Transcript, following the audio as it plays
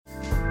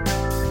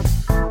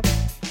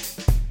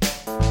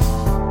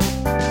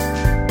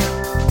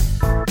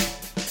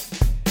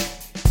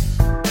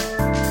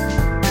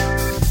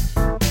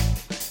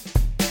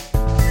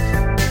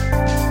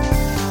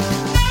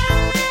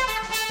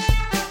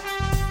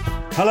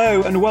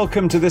Hello and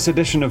welcome to this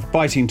edition of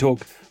Biting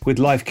Talk with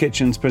Life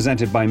Kitchens,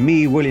 presented by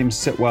me, William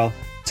Sitwell,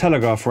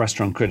 Telegraph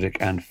restaurant critic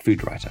and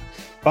food writer.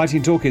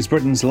 Biting Talk is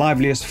Britain's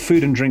liveliest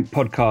food and drink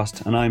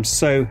podcast, and I'm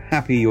so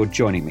happy you're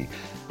joining me.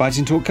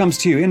 Biting Talk comes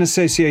to you in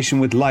association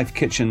with Life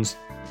Kitchens,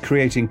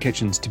 creating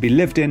kitchens to be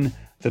lived in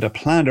that are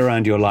planned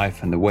around your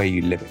life and the way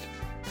you live it.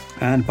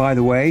 And by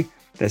the way,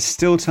 there's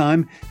still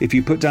time. If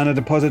you put down a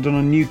deposit on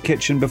a new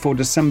kitchen before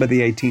December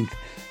the 18th,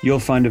 you'll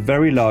find a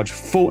very large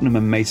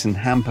Fortnum & Mason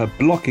hamper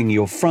blocking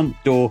your front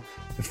door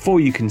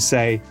before you can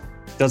say,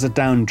 does a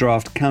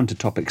downdraft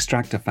countertop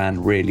extractor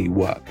fan really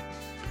work?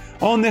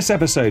 On this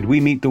episode,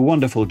 we meet the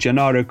wonderful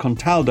Gennaro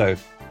Contaldo,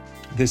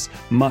 this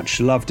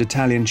much-loved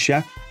Italian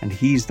chef, and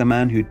he's the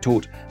man who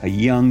taught a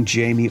young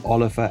Jamie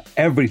Oliver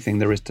everything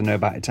there is to know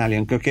about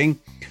Italian cooking,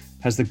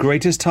 has the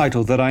greatest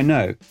title that I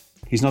know.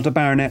 He's not a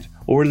baronet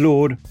or a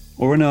lord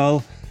or an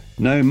earl.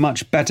 No,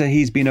 much better,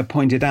 he's been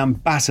appointed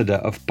ambassador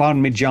of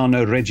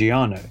Parmigiano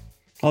Reggiano.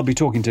 I'll be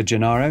talking to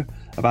Gennaro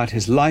about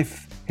his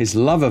life, his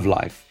love of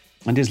life,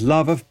 and his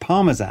love of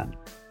Parmesan.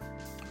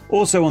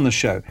 Also on the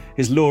show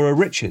is Laura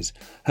Riches.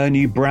 Her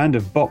new brand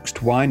of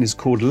boxed wine is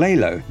called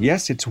Lelo.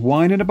 Yes, it's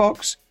wine in a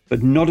box,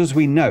 but not as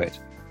we know it.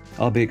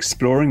 I'll be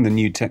exploring the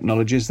new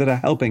technologies that are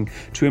helping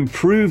to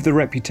improve the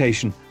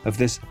reputation of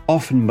this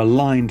often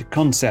maligned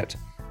concept,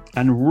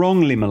 and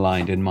wrongly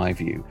maligned in my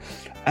view.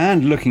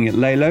 And looking at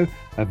Lelo,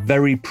 a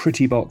very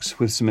pretty box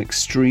with some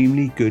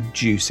extremely good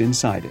juice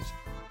inside it.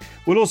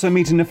 We'll also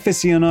meet an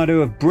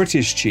aficionado of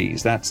British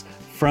cheese, that's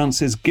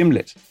Francis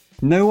Gimlet.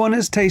 No one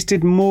has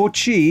tasted more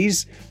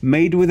cheese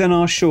made within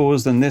our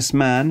shores than this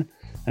man,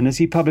 and as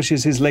he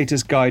publishes his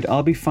latest guide,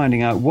 I'll be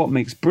finding out what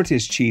makes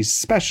British cheese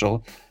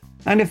special,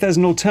 and if there's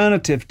an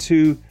alternative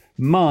to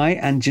my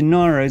and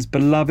Gennaro's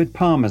beloved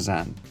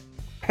Parmesan.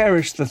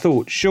 Perish the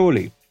thought,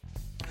 surely.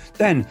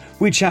 Then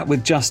we chat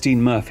with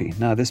Justine Murphy.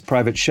 Now, this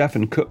private chef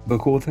and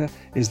cookbook author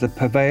is the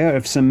purveyor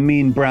of some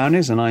mean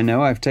brownies, and I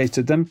know I've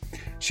tasted them.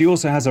 She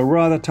also has a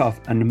rather tough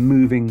and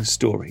moving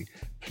story.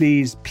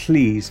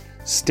 Please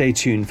stay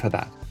tuned for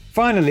that.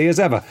 Finally, as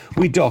ever,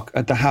 we dock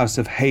at the house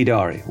of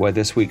Haydari, where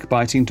this week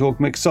Biting Talk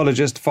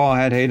mixologist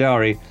Farhad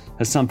Haydari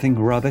has something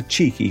rather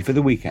cheeky for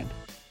the weekend.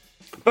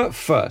 But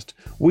first,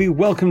 we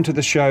welcome to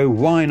the show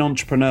wine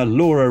entrepreneur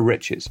Laura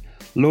Riches.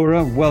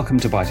 Laura,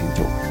 welcome to Biting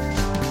Talk.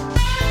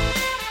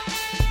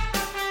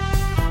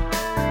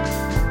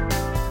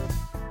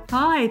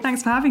 Hi,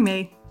 thanks for having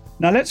me.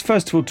 Now, let's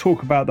first of all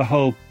talk about the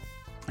whole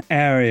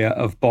area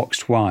of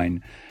boxed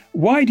wine.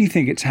 Why do you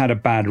think it's had a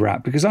bad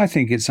rap? Because I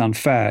think it's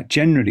unfair,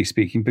 generally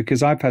speaking,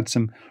 because I've had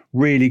some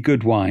really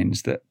good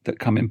wines that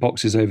come in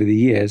boxes over the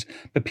years,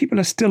 but people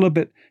are still a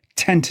bit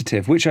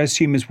tentative, which I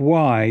assume is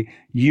why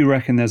you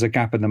reckon there's a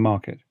gap in the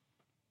market.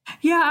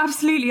 Yeah,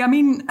 absolutely. I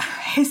mean,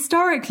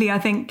 historically, I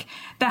think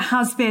there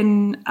has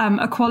been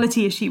a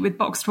quality issue with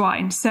boxed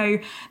wine. So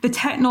the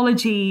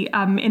technology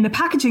in the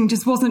packaging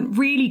just wasn't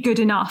really good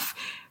enough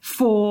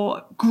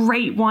for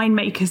great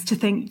winemakers to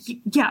think,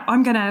 yeah,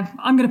 I'm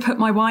gonna put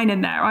my wine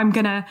in there. I'm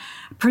gonna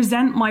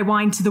present my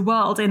wine to the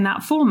world in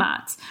that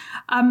format.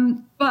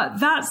 But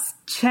that's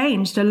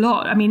changed a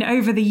lot. I mean,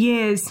 over the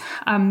years,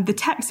 the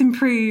tech's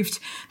improved,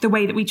 the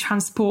way that we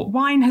transport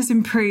wine has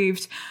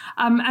improved.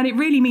 And it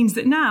really means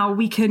that now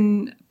we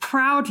can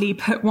proudly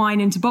put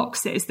wine into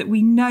boxes that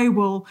we know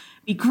will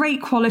be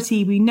great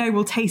quality, we know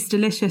will taste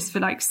delicious for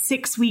like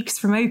 6 weeks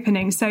from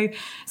opening. So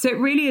it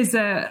really is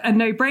a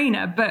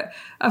no-brainer. But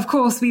of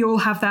course, we all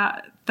have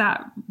that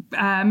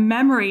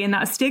memory and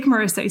that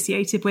stigma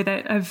associated with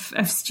it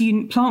of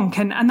student plonk.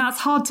 And that's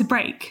hard to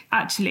break,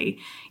 actually.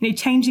 You know,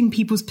 changing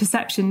people's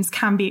perceptions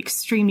can be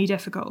extremely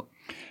difficult.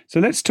 So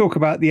let's talk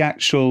about the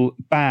actual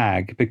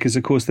bag, because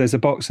of course there's a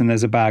box and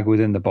there's a bag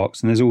within the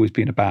box, and there's always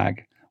been a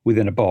bag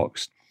within a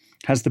box.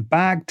 Has the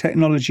bag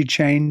technology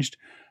changed?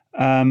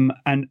 And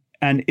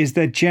is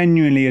there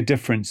genuinely a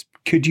difference?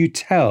 Could you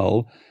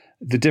tell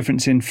the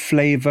difference in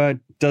flavor?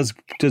 Does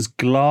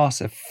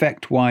glass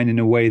affect wine in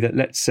a way that,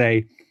 let's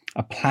say,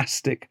 a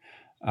plastic,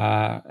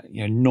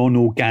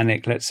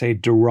 non-organic, let's say,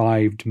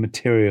 derived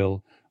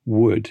material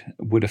would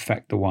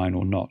affect the wine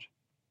or not?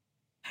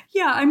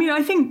 Yeah, I mean,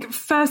 I think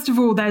first of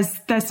all,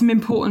 there's some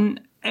important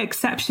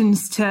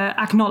exceptions to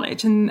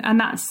acknowledge, and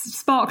that's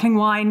sparkling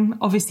wine,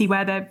 obviously,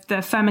 where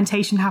the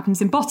fermentation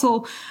happens in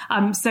bottle.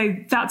 So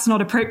that's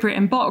not appropriate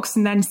in box.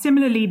 And then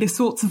similarly, the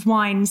sorts of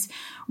wines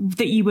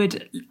that you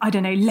would,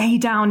 lay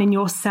down in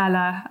your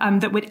cellar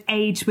that would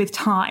age with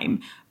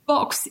time.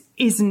 Box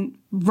isn't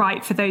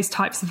right for those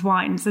types of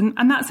wines.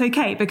 And that's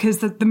okay, because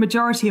the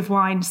majority of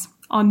wines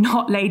are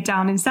not laid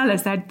down in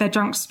cellars. They're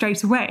drunk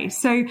straight away.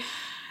 So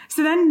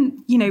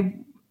then,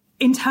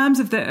 in terms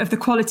of the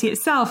quality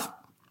itself,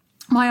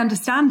 my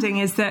understanding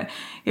is that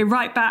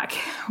right back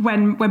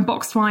when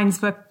boxed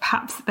wines were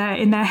perhaps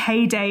in their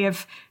heyday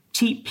of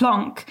cheap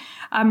plonk,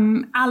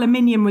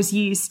 aluminium was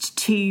used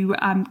to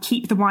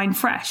keep the wine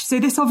fresh. So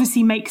this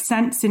obviously makes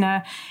sense in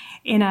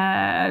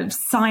a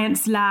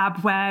science lab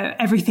where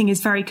everything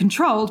is very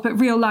controlled, but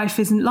real life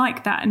isn't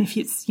like that. And if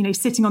it's,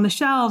 sitting on the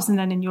shelves and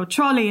then in your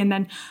trolley and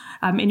then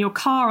in your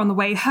car on the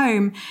way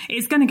home,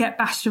 it's going to get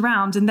bashed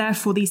around, and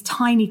therefore these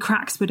tiny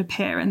cracks would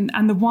appear,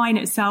 and the wine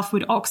itself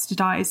would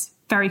oxidize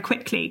very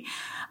quickly.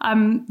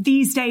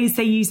 These days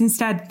they use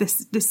instead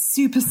this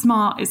super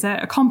smart is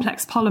a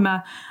complex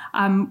polymer,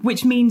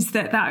 which means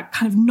that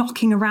kind of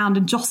knocking around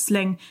and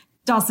jostling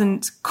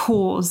doesn't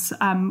cause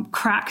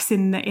cracks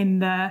in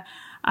the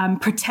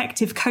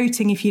protective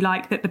coating, if you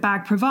like, that the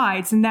bag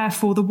provides, and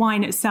therefore the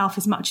wine itself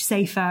is much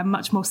safer,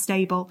 much more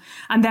stable,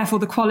 and therefore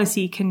the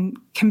quality can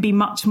be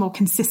much more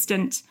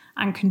consistent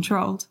and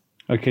controlled.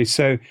 Okay,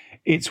 so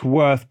it's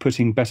worth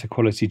putting better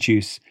quality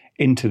juice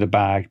into the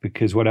bag,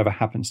 because whatever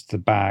happens to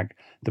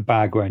the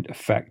bag won't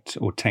affect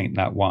or taint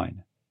that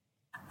wine.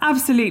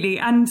 Absolutely.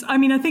 And I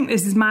mean, I think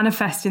this is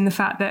manifest in the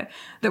fact that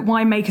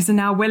winemakers are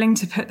now willing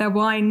to put their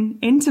wine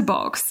into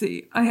box.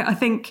 I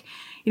think,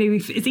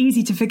 it's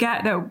easy to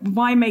forget that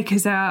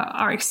winemakers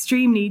are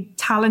extremely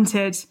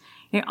talented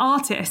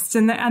artists,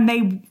 and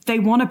they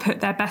want to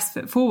put their best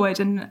foot forward.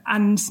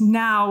 And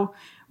now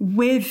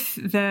with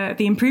the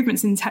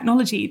improvements in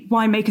technology,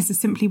 winemakers are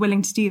simply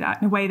willing to do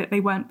that in a way that they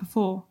weren't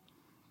before.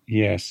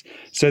 Yes.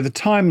 So the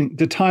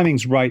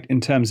timing's right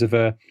in terms of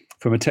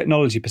from a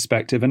technology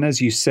perspective. And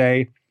as you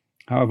say,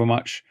 however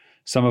much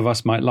some of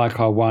us might like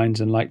our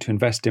wines and like to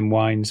invest in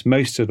wines,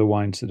 most of the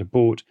wines that are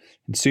bought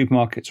in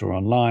supermarkets or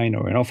online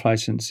or in off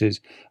licenses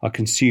are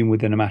consumed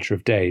within a matter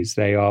of days.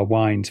 They are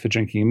wines for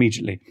drinking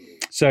immediately.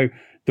 So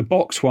the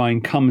box wine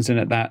comes in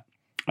at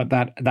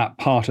that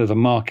part of the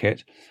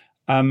market.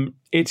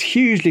 It's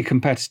hugely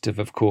competitive,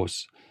 of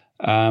course.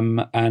 I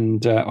know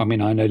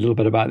a little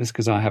bit about this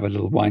because I have a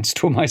little wine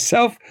store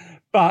myself.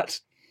 But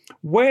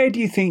where do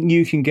you think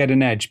you can get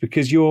an edge?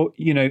 Because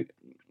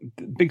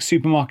big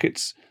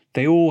supermarkets,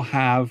 they all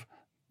have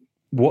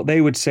what they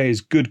would say is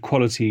good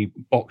quality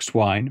boxed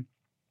wine.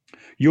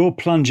 You're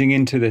plunging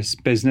into this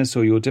business,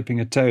 or you're dipping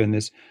a toe in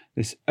this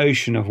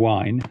ocean of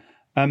wine.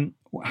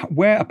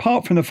 Where,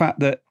 apart from the fact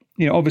that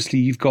obviously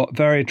you've got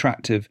very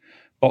attractive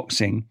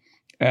boxing,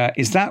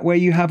 is that where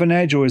you have an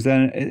edge, or is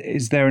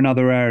there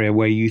another area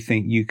where you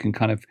think you can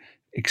kind of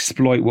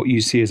exploit what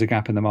you see as a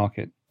gap in the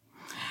market?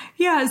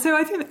 Yeah, so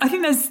I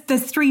think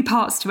there's three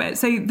parts to it.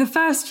 So the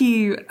first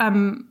you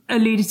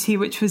alluded to,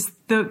 which was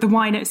the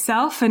wine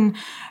itself, and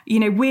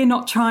we're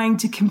not trying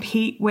to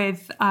compete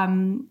with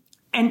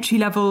entry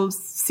level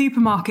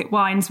supermarket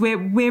wines. We're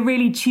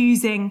really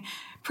choosing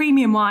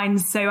premium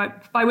wines. So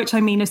by which I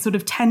mean a sort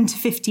of £10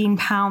 to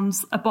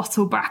 £15 a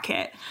bottle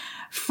bracket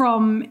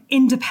from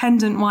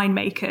independent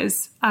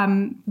winemakers,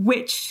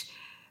 which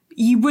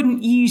you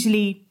wouldn't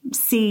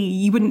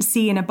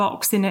see in a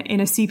box in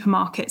a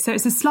supermarket. So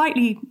it's a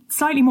slightly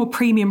more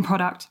premium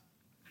product.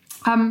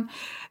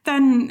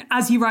 Then,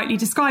 as you rightly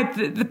described,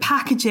 the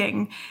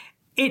packaging,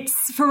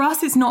 for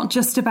us, it's not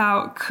just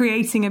about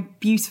creating a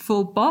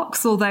beautiful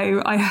box,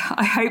 although I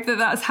hope that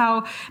that's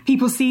how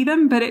people see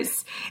them, but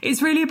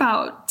it's really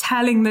about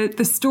telling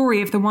the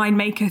story of the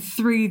winemaker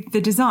through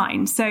the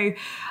design. So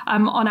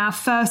on our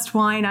first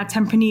wine, our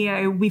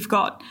Tempranillo, we've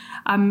got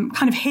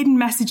kind of hidden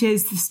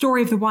messages, the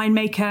story of the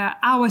winemaker,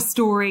 our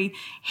story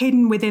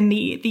hidden within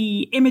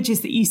the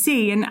images that you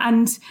see.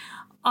 And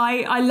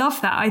I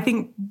love that. I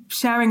think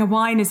sharing a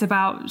wine is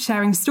about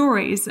sharing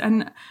stories.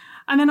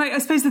 And then I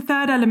suppose the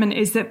third element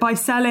is that by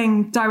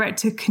selling direct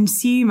to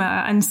consumer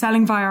and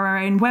selling via our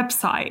own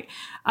website,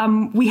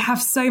 we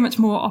have so much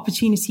more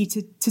opportunity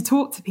to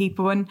talk to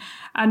people.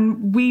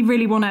 And we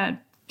really want to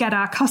get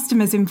our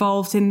customers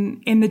involved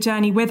in the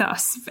journey with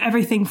us.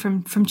 Everything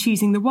from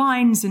choosing the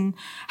wines and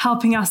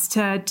helping us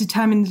to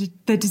determine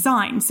the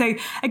design. So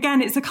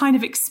again, it's a kind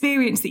of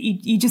experience that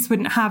you just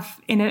wouldn't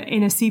have in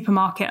a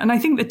supermarket. And I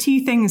think the two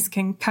things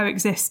can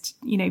coexist,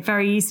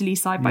 very easily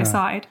side by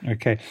side.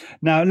 Okay.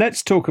 Now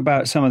let's talk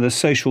about some of the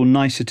social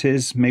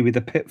niceties, maybe the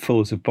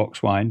pitfalls of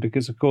box wine,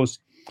 because of course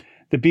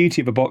the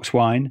beauty of a box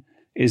wine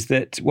is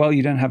that, well,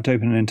 you don't have to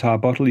open an entire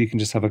bottle. You can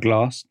just have a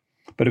glass.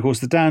 But of course,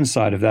 the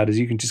downside of that is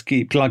you can just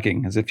keep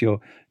glugging as if you're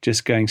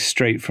just going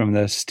straight from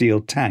the steel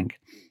tank.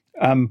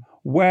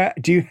 Where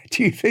do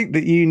you think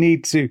that you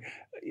need to,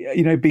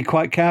 be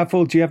quite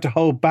careful? Do you have to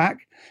hold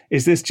back?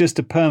 Is this just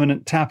a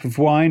permanent tap of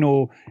wine,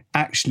 or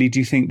actually do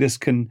you think this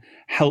can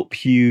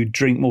help you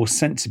drink more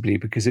sensibly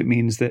because it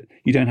means that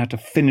you don't have to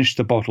finish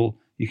the bottle?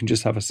 You can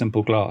just have a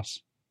simple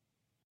glass.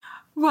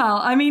 Well,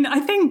 I mean,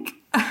 I think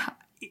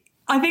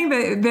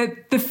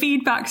that the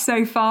feedback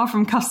so far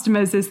from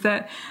customers is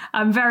that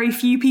very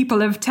few people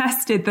have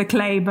tested the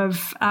claim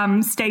of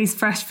stays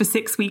fresh for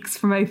 6 weeks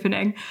from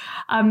opening,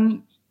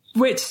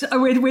 which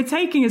we're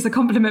taking as a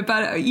compliment.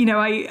 But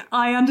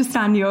I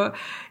understand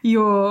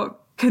your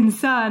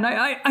concern.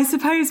 I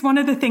suppose one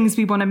of the things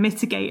we want to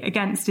mitigate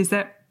against is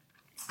that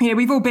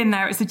we've all been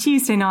there. It's a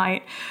Tuesday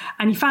night,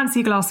 and you fancy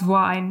a glass of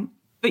wine,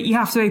 but you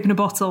have to open a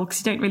bottle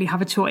because you don't really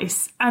have a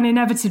choice, and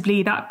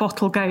inevitably that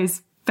bottle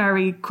goes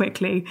very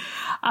quickly,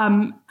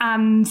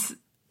 and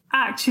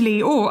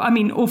actually,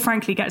 or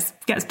frankly, gets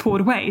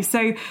poured away.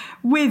 So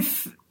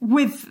with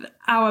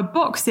our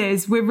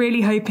boxes, we're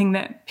really hoping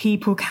that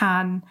people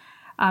can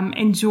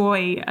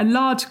enjoy a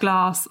large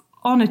glass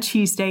on a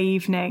Tuesday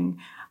evening,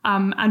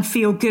 and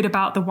feel good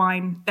about the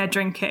wine they're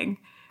drinking.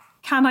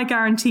 Can I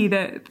guarantee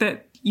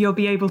that you'll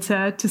be able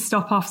to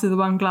stop after the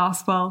one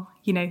glass? Well,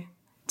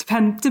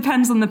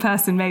 depends on the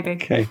person, maybe.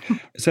 Okay,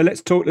 so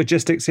let's talk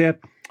logistics here.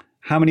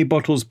 How many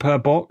bottles per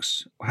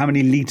box? How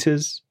many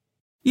litres?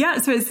 Yeah,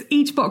 so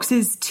each box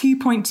is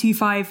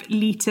 2.25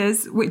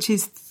 litres, which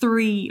is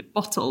 3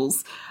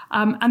 bottles.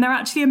 And they're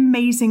actually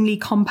amazingly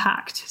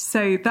compact.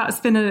 So that's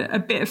been a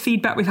bit of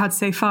feedback we've had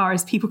so far,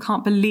 is people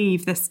can't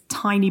believe this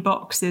tiny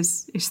box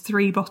is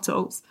 3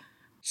 bottles.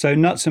 So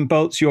nuts and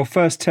bolts, your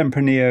first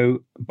Tempranillo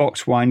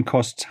box wine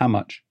costs how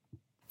much?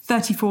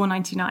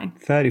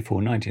 $34.99.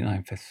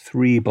 $34.99 for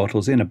 3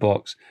 bottles in a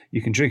box.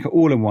 You can drink it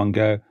all in one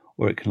go,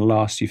 or it can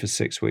last you for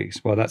 6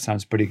 weeks. Well, that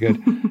sounds pretty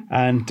good.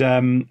 And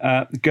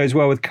it goes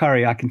well with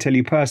curry, I can tell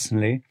you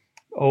personally.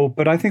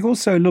 But I think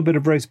also a little bit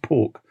of roast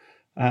pork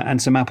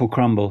and some apple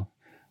crumble.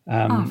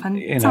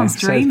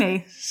 Sounds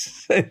dreamy.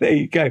 So there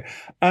you go.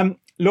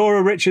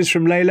 Laura Richards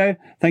from Lelo,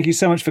 thank you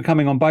so much for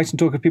coming on Bite and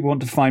Talk. If people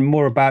want to find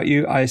more about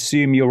you, I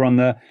assume you're on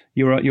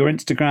your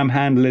Instagram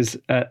handle is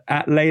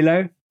at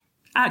Lelo?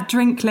 At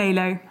Drink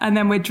Lelo, and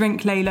then we're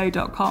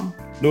drinklelo.com.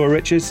 Laura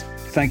Richards,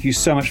 thank you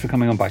so much for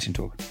coming on Bite and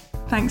Talk.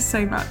 Thanks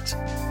so much.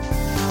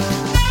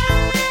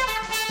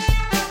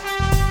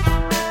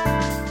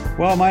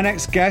 Well, my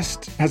next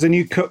guest has a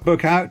new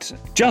cookbook out.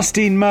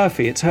 Justine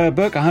Murphy. It's her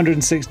book,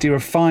 160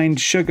 refined,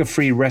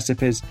 sugar-free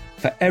recipes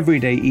for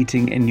everyday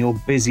eating in your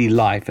busy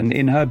life. And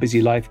in her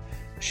busy life,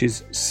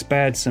 she's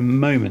spared some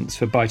moments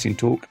for Biting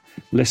Talk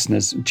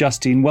listeners.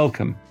 Justine,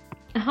 welcome.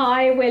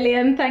 Hi,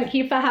 William. Thank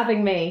you for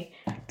having me.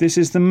 This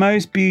is the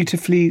most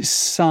beautifully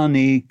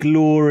sunny,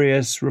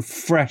 glorious,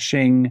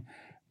 refreshing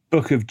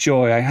book of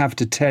joy, I have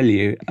to tell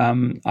you.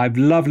 I've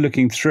loved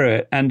looking through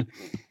it. And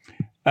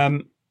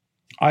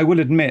I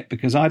will admit,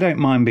 because I don't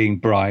mind being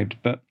bribed,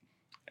 but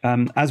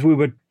as we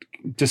were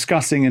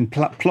discussing and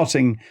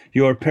plotting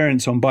your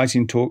appearance on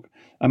Biting Talk,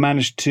 I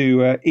managed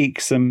to eke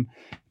some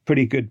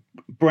pretty good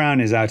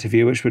brownies out of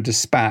you, which were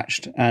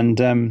dispatched. And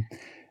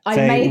I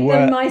made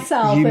them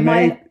myself.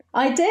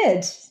 I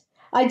did.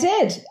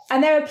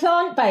 And they were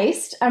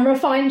plant-based and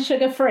refined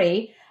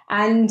sugar-free.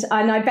 And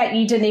I bet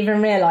you didn't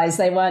even realise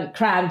they weren't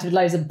crammed with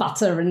loads of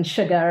butter and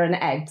sugar and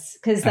eggs.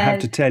 Because I have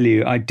to tell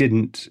you,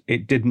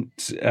 It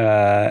didn't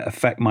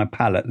affect my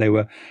palate. They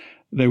were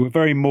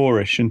very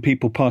Moorish, and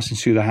people passing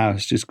through the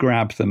house just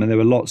grabbed them, and there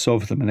were lots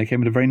of them, and they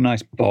came in a very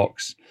nice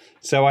box.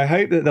 So I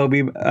hope that there'll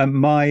be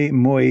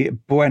muy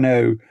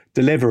bueno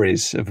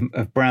deliveries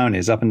of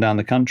brownies up and down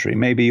the country.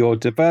 Maybe you're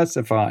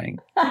diversifying.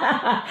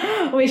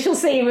 We shall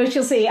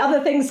see.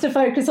 Other things to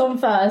focus on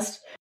first.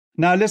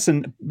 Now,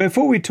 listen,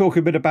 before we talk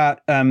a bit about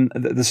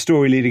the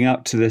story leading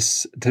up to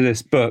this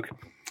book,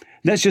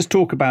 let's just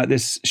talk about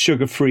this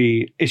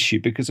sugar-free issue,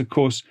 because, of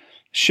course,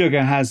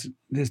 sugar has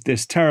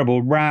this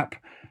terrible rap.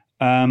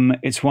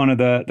 It's one of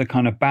the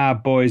kind of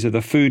bad boys of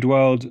the food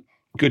world.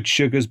 Good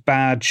sugars,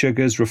 bad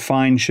sugars,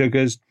 refined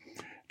sugars.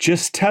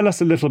 Just tell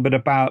us a little bit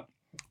about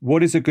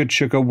what is a good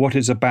sugar, what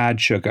is a bad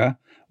sugar,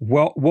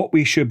 what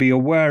we should be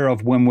aware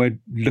of when we're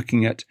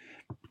looking at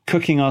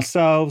cooking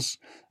ourselves,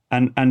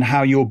 and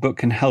how your book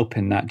can help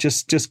in that.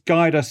 Just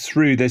guide us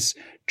through this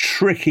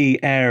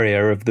tricky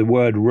area of the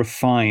word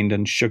refined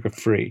and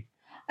sugar-free.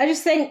 I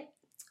just think,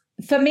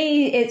 for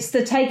me, it's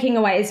the taking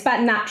away. It's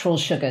about natural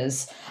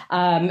sugars.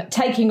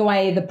 Taking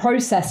away the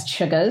processed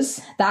sugars,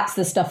 that's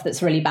the stuff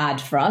that's really bad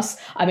for us.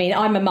 I mean,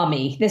 I'm a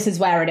mummy. This is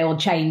where it all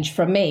changed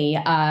from me,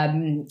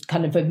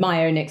 kind of with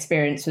my own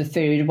experience with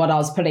food, what I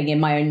was putting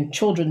in my own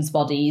children's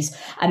bodies,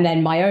 and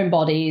then my own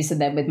bodies, and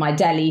then with my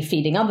deli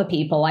feeding other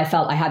people, I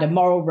felt I had a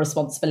moral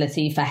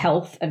responsibility for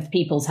health and for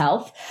people's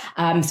health.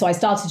 So I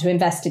started to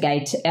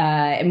investigate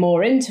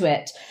more into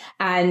it.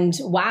 And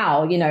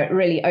wow, it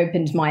really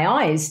opened my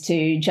eyes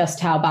to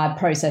just how bad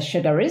processed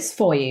sugar is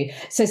for you.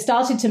 So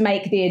started to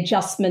make the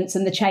adjustments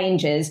and the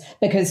changes,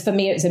 because for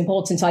me, it was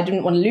important. I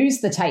didn't want to lose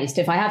the taste.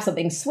 If I have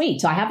something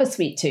sweet, I have a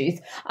sweet tooth,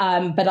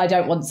 but I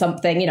don't want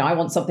something, I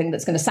want something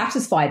that's going to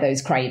satisfy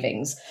those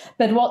cravings.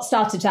 But what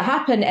started to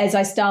happen is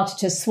I started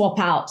to swap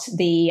out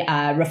the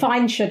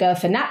refined sugar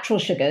for natural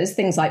sugars,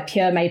 things like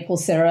pure maple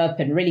syrup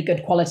and really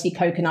good quality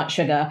coconut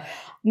sugar.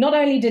 Not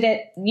only did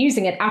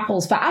using it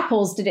apples for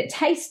apples, did it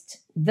taste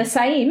the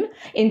same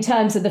in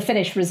terms of the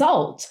finished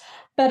result,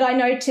 but I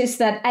noticed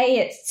that A,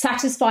 it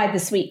satisfied the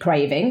sweet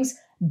cravings,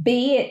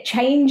 B, it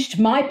changed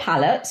my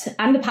palate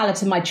and the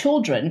palate of my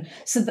children,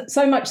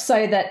 so much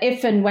so that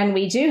if and when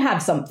we do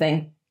have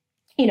something,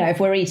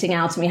 if we're eating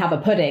out and we have a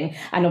pudding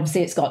and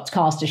obviously it's got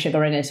caster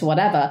sugar in it or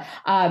whatever,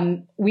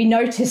 we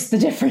notice the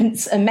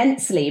difference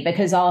immensely,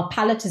 because our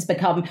palate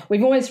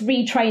we've almost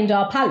retrained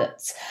our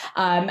palates.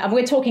 And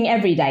we're talking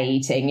everyday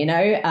eating,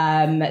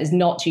 is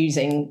not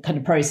using kind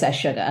of processed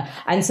sugar.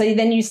 And so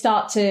then you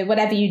start to,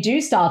 whatever you do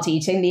start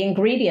eating, the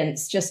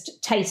ingredients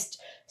just taste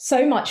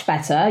so much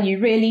better. You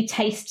really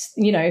taste,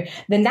 the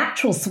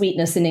natural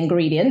sweetness in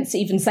ingredients,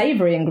 even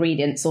savory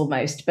ingredients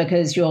almost,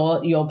 because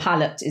your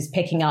palate is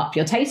picking up.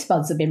 Your taste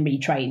buds have been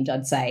retrained,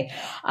 I'd say.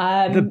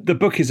 The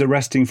book is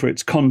arresting for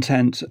its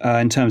content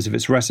in terms of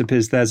its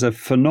recipes. There's a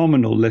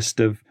phenomenal list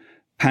of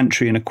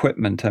pantry and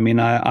equipment. I mean,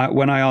 I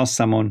when I ask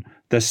someone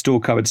their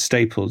store-cupboard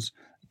staples,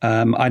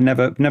 I've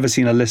never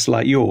seen a list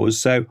like yours.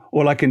 So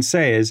all I can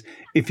say is,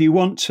 if you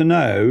want to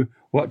know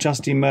what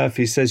Justine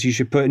Murphy says you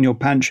should put in your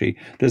pantry,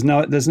 there's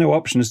no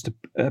option as to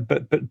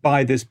but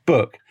buy this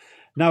book.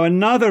 Now,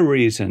 another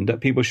reason that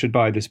people should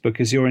buy this book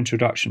is your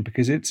introduction,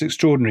 because it's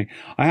extraordinary.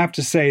 I have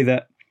to say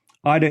that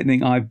I don't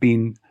think I've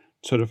been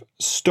sort of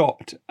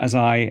stopped as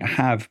I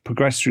have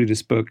progressed through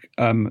this book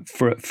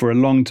for a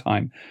long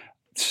time.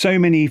 So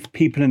many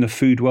people in the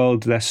food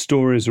world, their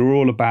stories are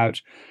all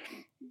about,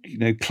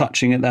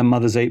 clutching at their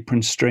mother's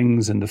apron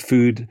strings and the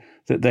food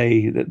that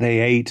they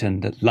ate,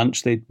 and at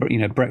lunch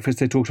breakfast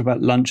they talked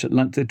about lunch, at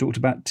lunch they talked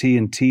about tea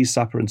and tea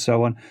supper and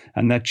so on,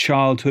 and their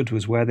childhood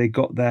was where they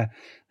got their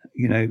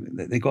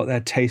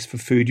taste for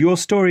food. Your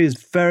story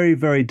is very,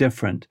 very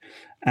different,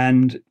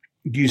 and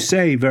you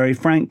say very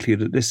frankly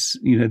that this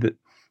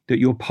that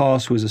your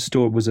past was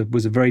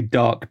a very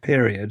dark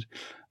period.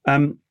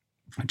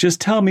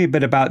 Just tell me a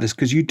bit about this,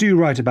 because you do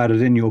write about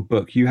it in your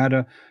book. You had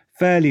a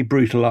fairly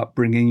brutal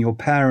upbringing. Your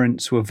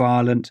parents were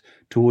violent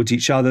towards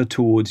each other,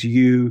 towards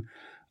you.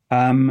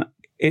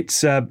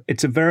 It's a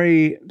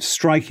very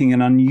striking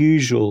and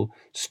unusual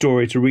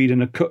story to read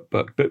in a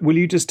cookbook. But will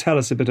you just tell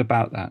us a bit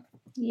about that?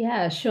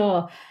 Yeah,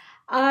 sure.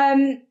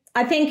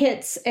 I think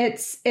it's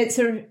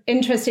an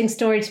interesting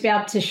story to be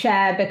able to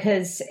share,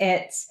 because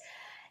it's,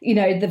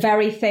 the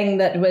very thing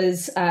that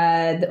was,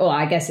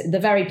 I guess the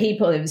very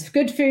people, it was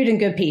good food and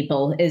good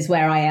people is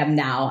where I am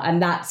now.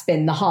 And that's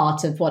been the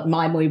heart of what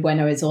My Muy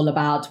Bueno is all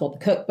about, what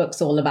the cookbook's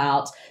all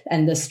about,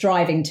 and the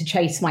striving to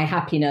chase my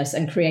happiness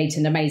and create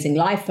an amazing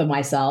life for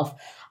myself.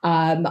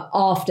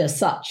 After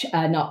such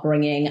an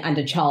upbringing and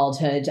a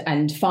childhood,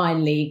 and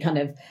finally kind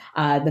of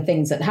the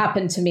things that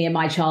happened to me in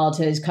my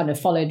childhood kind of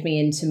followed me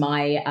into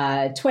my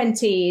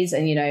 20s,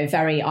 and,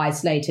 very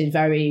isolated,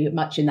 very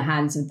much in the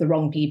hands of the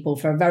wrong people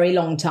for a very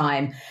long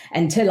time,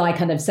 until I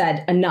kind of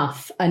said,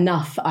 enough,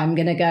 I'm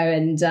going to go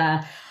and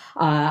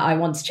I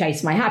want to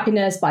chase my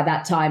happiness. By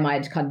that time,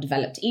 I'd kind of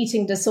developed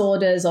eating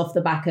disorders off the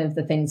back of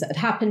the things that had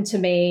happened to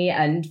me,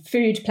 and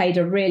food played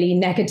a really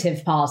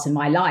negative part in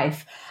my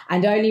life.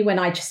 And only when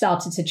I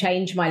started to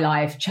change my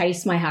life,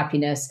 chase my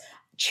happiness,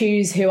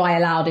 choose who I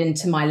allowed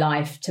into my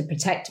life to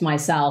protect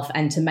myself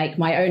and to make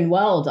my own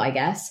world, I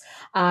guess,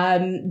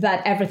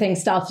 that everything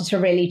started to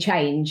really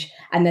change.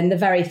 And then the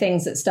very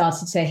things that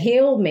started to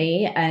heal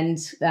me and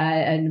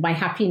my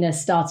happiness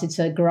started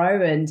to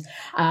grow, and,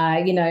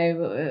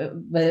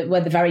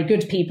 were the very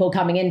good people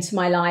coming into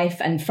my life.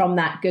 And from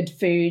that good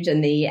food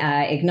and the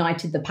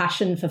ignited the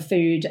passion for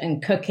food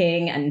and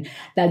cooking, and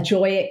the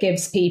joy it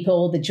gives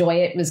people, the joy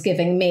it was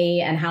giving me,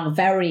 and how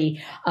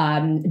very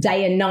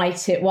day and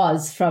night it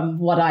was from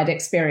what I'd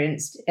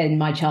experienced in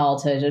my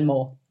childhood and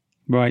more.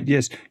 Right,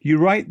 yes. You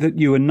write that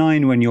you were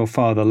 9 when your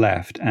father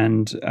left,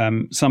 and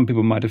some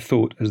people might have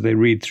thought as they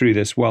read through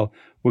this, well,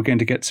 we're going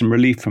to get some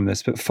relief from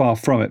this, but far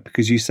from it,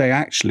 because you say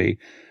actually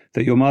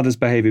that your mother's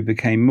behaviour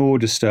became more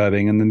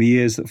disturbing, and then the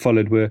years that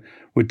followed were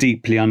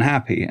deeply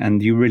unhappy,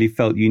 and you really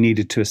felt you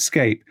needed to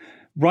escape.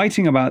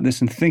 Writing about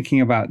this and thinking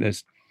about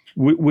this,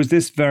 was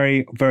this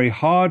very, very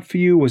hard for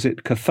you? Was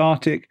it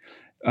cathartic?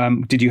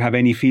 Did you have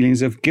any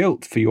feelings of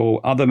guilt for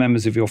your other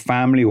members of your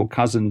family or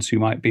cousins who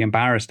might be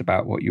embarrassed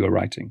about what you were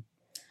writing?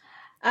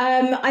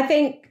 I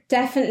think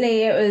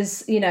definitely it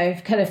was,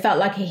 kind of felt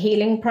like a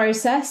healing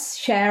process,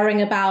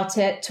 sharing about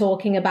it,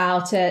 talking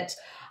about it,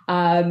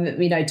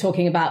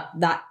 talking about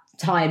that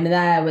time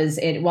there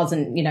it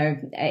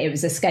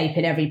was escape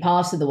in every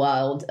part of the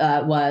world.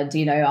 I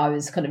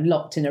was kind of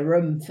locked in a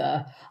room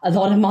for a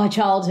lot of my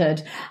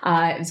childhood.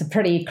 It was a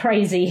pretty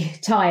crazy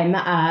time.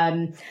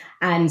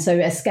 And so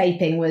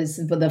escaping was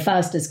the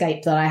first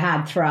escape that I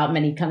had throughout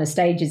many kind of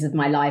stages of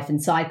my life and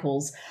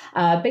cycles.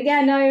 But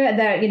yeah, no,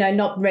 there,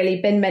 not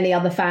really been many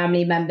other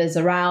family members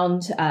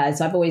around. So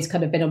I've always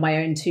kind of been on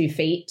my own 2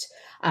 feet.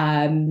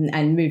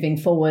 And moving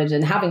forward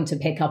and having to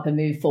pick up and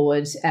move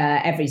forward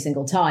every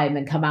single time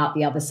and come out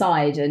the other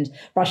side and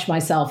brush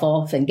myself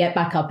off and get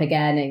back up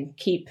again and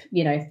keep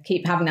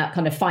having that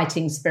kind of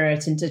fighting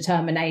spirit and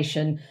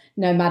determination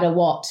no matter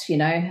what,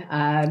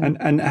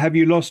 And have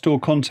you lost all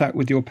contact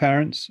with your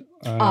parents?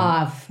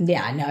 I've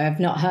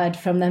not heard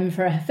from them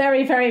for a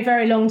very, very,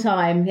 very long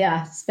time.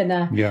 Yeah, it's been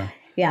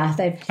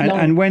they've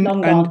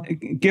long gone.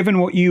 And given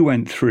what you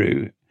went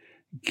through,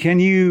 can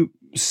you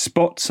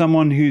spot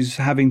someone who's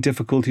having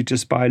difficulty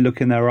just by a look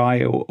in their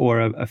eye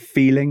or a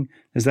feeling?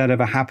 Has that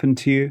ever happened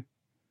to you?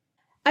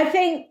 I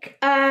think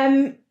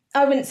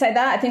I wouldn't say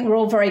that. I think we're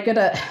all very good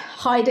at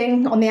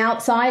hiding on the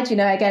outside.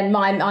 Again,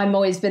 I'm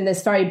always been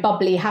this very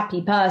bubbly,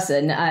 happy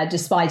person,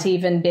 despite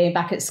even being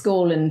back at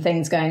school and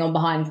things going on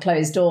behind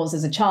closed doors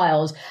as a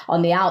child.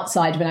 On the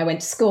outside, when I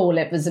went to school,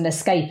 it was an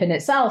escape in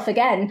itself,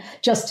 again,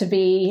 just to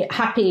be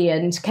happy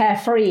and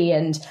carefree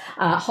and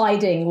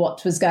hiding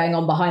what was going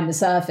on behind the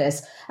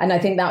surface. And I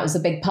think that was a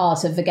big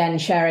part of, again,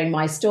 sharing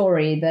my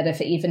story, that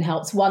if it even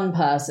helps one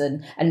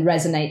person and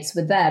resonates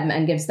with them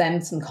and gives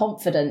them some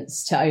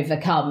confidence to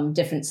overcome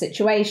different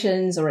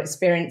situations or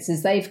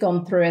experiences they've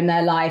gone through in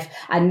their life,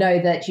 and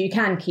know that you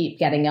can keep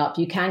getting up,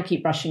 you can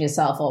keep brushing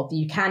yourself off,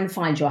 you can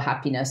find your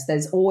happiness.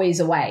 There's always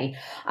a way.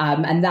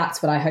 And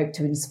that's what I hope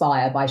to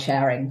inspire by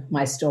sharing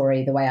my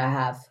story the way I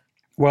have.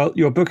 Well,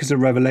 your book is a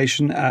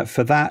revelation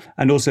for that,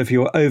 and also for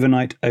your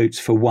overnight oats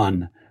for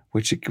one.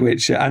 Which,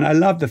 and I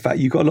love the fact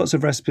you've got lots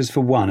of recipes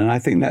for one, and I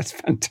think that's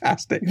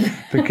fantastic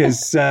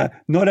because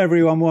not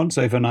everyone wants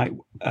overnight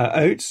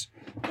oats.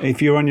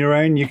 If you're on your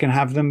own, you can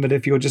have them, but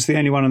if you're just the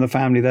only one in the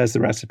family, there's the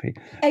recipe.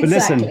 Exactly. But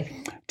listen,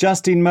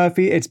 Justine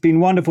Murphy, it's been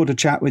wonderful to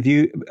chat with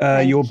you.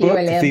 Your book,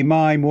 William. the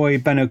My Moi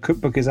Benno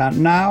cookbook, is out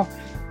now,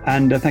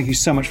 and thank you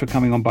so much for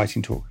coming on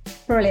Biting Talk.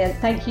 Brilliant.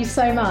 Thank you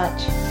so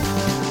much.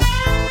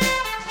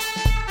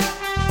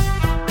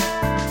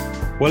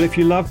 Well, if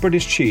you love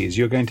British cheese,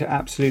 you're going to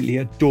absolutely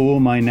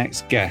adore my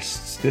next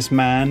guests. This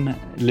man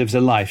lives a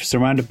life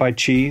surrounded by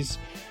cheese.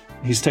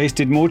 He's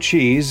tasted more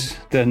cheese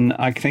than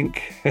I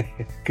think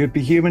could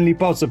be humanly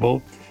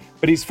possible.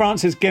 But he's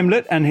Francis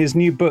Gimblett, and his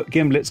new book,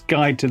 Gimblett's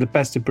Guide to the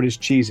Best of British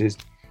Cheeses,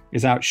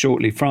 is out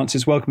shortly.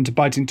 Francis, welcome to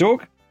Biting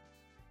Talk.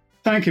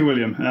 Thank you,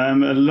 William.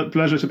 A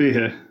pleasure to be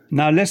here.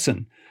 Now,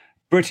 listen,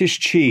 British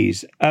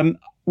cheese.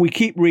 We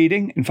keep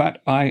reading, in fact,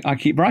 I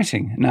keep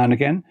writing now and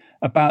again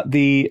about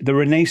the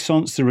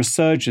renaissance, the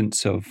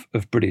resurgence of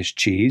British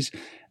cheese.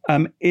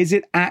 Is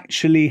it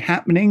actually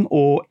happening,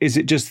 or is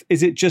it just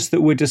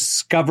that we're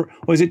discovering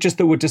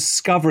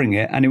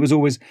it and it was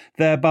always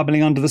there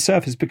bubbling under the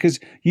surface? Because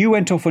you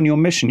went off on your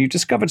mission, you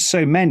discovered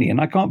so many,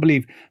 and I can't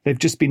believe they've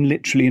just been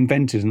literally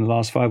invented in the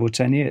last 5 or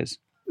 10 years.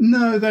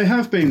 No, they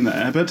have been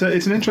there, but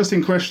it's an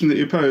interesting question that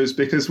you pose,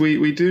 because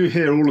we do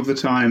hear all of the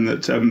time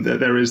that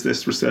there is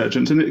this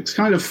resurgence, and it's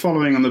kind of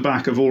following on the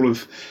back of all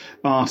of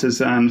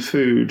artisan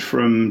food,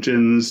 from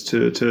gins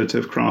to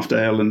craft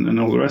ale and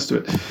all the rest of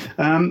it.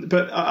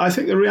 But I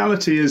think the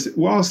reality is,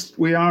 whilst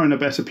we are in a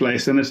better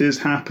place and it is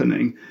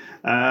happening,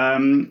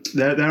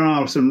 there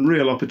are some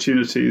real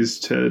opportunities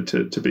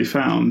to be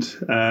found,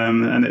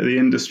 and the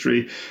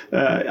industry,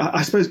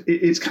 I suppose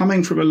it's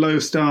coming from a low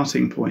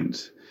starting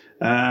point.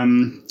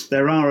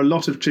 There are a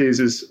lot of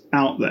cheeses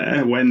out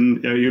there when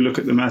you look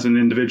at them as an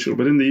individual,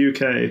 but in the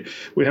UK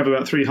we have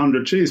about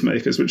 300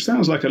 cheesemakers, which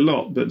sounds like a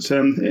lot, but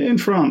in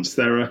France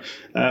there are,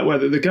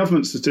 the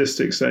government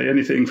statistics say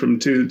anything from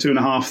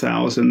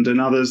 2,500,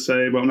 and others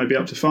say, well, maybe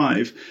up to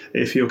 5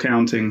 if you're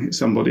counting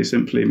somebody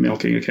simply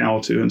milking a cow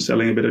or two and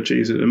selling a bit of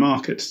cheese at a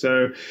market.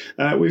 So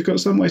we've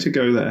got some way to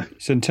go there.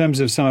 So in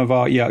terms of some of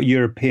our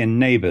European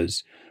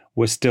neighbours,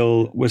 we're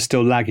still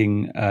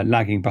lagging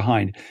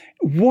behind.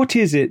 What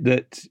is it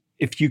that,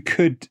 if you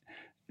could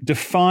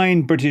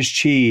define British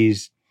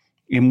cheese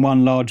in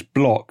one large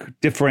block,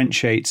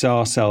 differentiates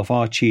our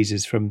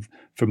cheeses from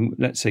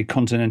let's say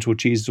continental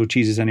cheeses or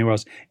cheeses anywhere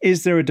else?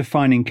 Is there a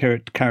defining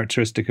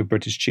characteristic of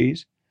British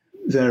cheese?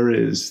 There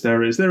is.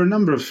 There are a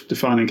number of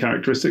defining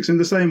characteristics, in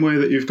the same way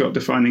that you've got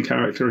defining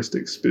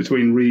characteristics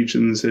between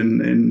regions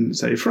in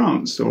say,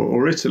 France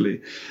or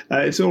Italy.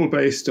 It's all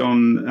based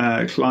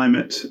on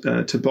climate,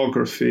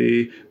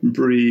 topography,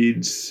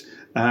 breeds,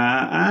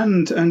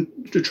 and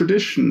the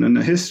tradition and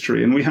the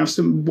history. And we have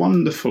some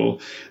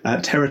wonderful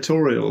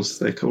territorials,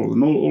 they call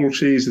them, all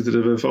cheeses that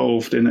have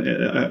evolved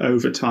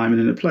over time and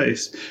in a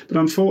place. But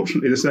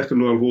unfortunately, the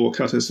Second World War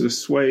cut a sort of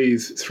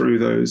swathe through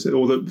those,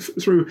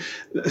 through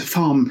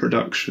farm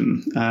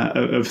production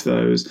of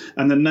those.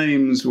 And the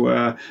names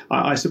were,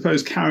 I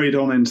suppose, carried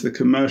on into the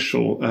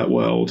commercial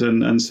world.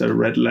 And so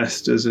Red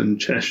Leicesters and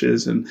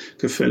Cheshires and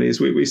Caerphillies,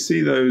 we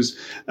see those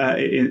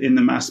in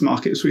the mass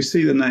markets. We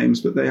see the names,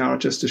 but they are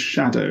just a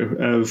shadow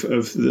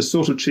of the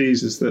sort of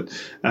cheeses that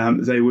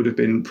they would have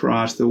been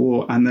prior to the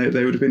war, and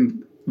they would have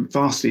been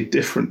vastly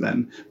different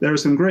then. There are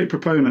some great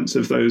proponents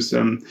of those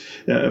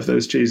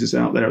cheeses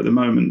out there at the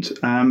moment,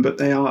 but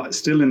they are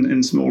still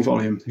in small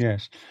volume.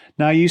 Yes.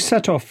 Now, you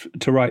set off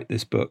to write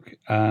this book.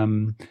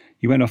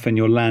 You went off in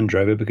your Land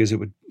Rover because it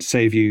would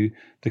save you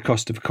the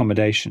cost of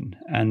accommodation,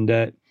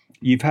 and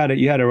you've had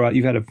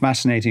a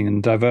fascinating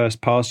and diverse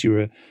past. You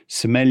were a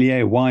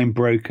sommelier, a wine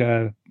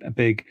broker, a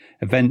big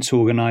events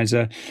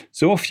organizer.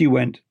 So off you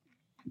went,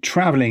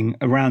 traveling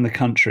around the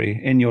country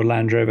in your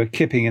Land Rover,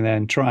 kipping in there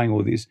and trying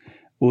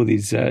all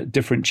these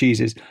different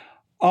cheeses.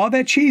 Are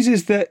there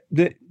cheeses that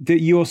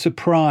you're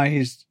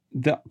surprised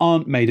that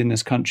aren't made in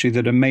this country,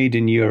 that are made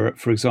in Europe,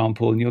 for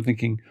example, and you're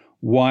thinking,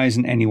 why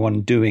isn't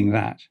anyone doing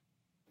that?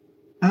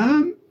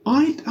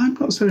 I'm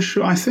not so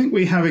sure. I think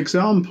we have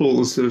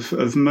examples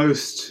of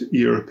most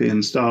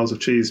European styles of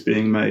cheese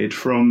being made,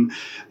 from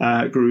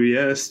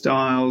Gruyere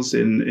styles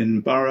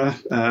in Borough,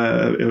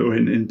 or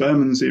in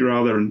Bermondsey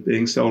rather, and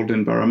being sold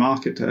in Borough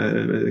Market,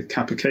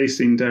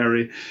 Capocasine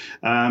Dairy.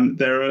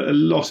 There are a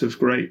lot of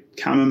great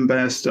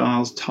Camembert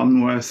styles,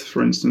 Tunworth,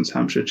 for instance,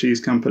 Hampshire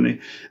Cheese Company.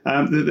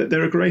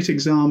 There are great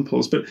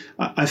examples, but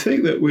I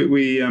think that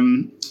we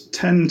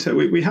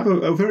have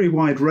a very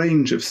wide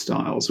range of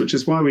styles, which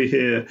is why we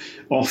hear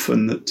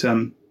often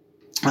that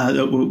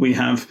we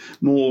have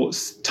more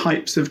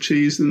types of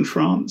cheese than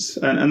France,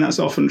 and that's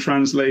often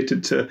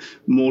translated to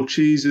more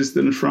cheeses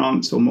than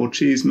France or more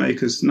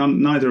cheesemakers,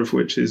 neither of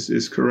which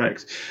is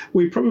correct.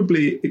 We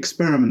probably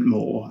experiment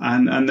more,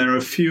 and there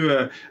are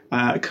fewer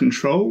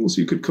controls,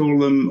 you could call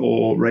them,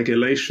 or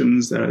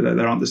regulations.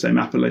 There aren't the same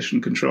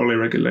appellation control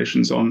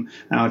regulations on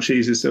our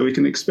cheeses, so we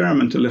can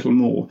experiment a little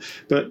more.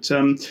 But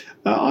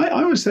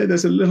I would say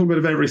there's a little bit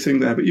of everything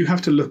there, but you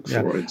have to look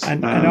for it.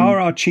 And are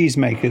our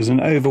cheesemakers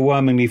an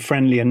overwhelmingly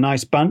friendly and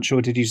nice bunch,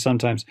 or did you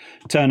sometimes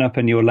turn up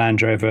in your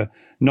Land Rover,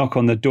 knock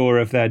on the door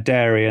of their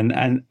dairy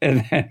and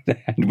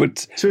would...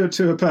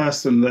 To a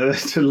person, they're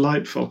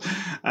delightful.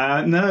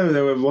 No,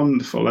 they were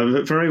wonderful. They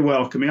were very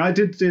welcoming. I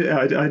did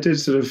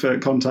sort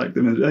of contact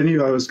them. They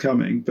knew I was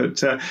coming,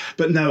 but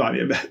no, I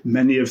mean,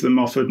 many of them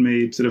offered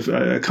me sort of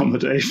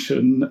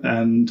accommodation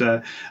and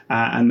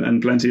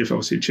plenty of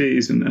obviously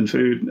cheese and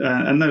food,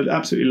 and no,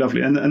 absolutely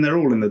lovely. And they're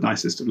all in the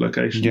nicest of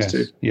locations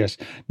too. Yes.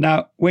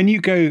 Now, when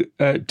you go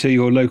to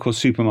your local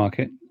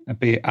supermarket,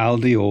 be it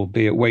Aldi or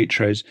be it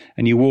Waitrose,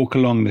 and you walk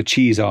along the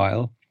cheese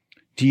aisle,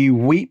 do you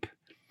weep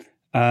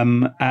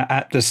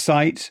at the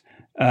sight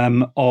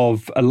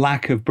of a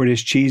lack of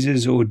British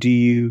cheeses, or do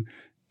you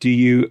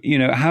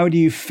how do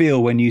you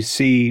feel when you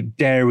see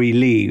Dairy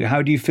Lee?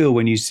 How do you feel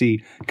when you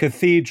see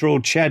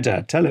Cathedral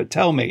Cheddar?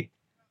 Tell me.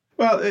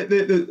 Well,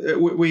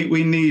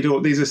 we need all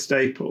these are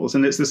staples,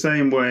 and it's the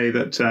same way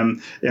that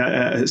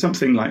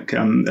something like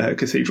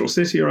Cathedral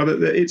City or other.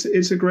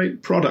 It's a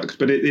great product,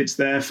 but it's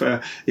there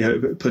for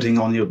putting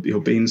on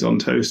your beans on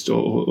toast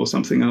or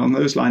something along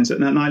those lines.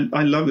 And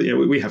I love it.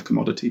 We have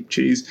commodity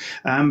cheese,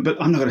 but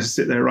I'm not going to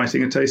sit there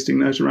writing a tasting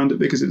note around it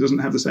because it doesn't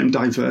have the same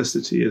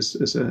diversity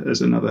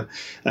as another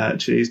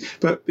cheese.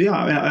 But we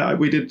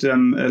did a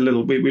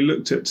little. We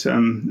looked at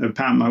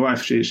Pam, my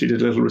wife. She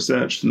did a little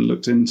research and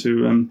looked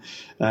into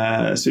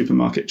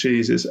supermarket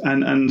cheeses,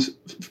 and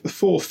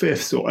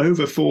 4/5 or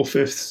over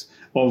 4/5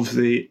 of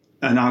the,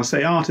 and I'll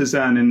say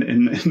artisan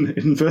in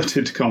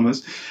inverted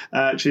commas,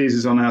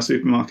 cheeses on our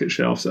supermarket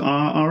shelves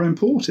are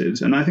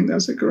imported, and I think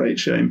that's a great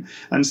shame.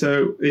 And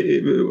so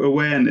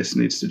awareness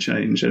needs to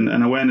change, and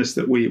awareness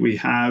that we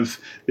have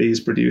these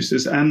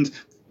producers, and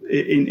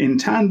in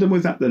tandem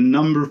with that, the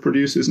number of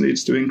producers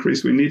needs to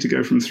increase. We need to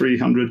go from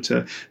 300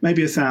 to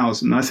maybe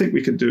 1,000. I think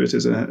we could do it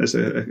as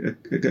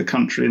a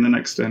country in the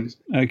next 10.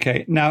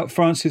 Okay. Now,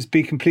 Francis,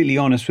 be completely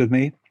honest with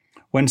me.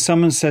 When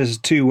someone says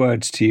 2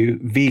 words to you,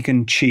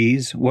 vegan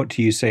cheese, what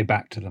do you say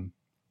back to them?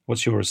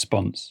 What's your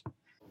response?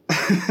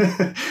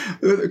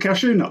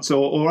 Cashew nuts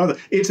or other.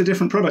 It's a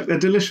different product. They're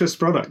delicious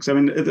products. I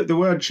mean, the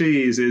word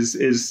cheese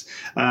is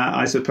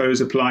I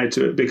suppose applied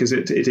to it because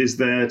it is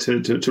there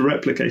to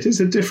replicate. It's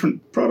a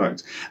different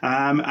product,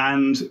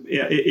 and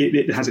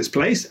it has its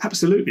place.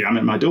 Absolutely. I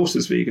mean, my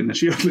daughter's vegan.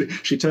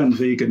 She turned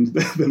vegan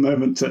the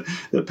moment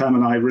that Pam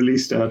and I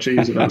released our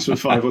cheese about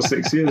 5 or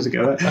 6 years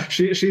ago.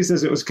 She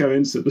says it was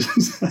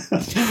coincidence.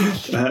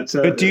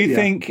 But do you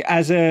think,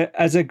 as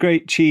a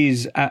great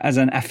cheese, as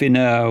an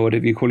affineur, or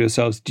whatever you call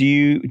yourselves, do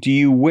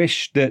you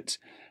wish that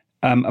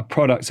a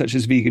product such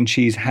as vegan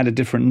cheese had a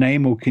different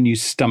name, or can you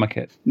stomach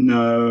it?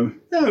 No.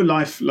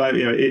 Life.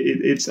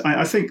 It's.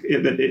 I think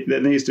that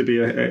there needs to be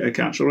a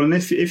catch-all, and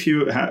if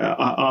you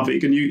are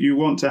vegan, you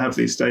want to have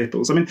these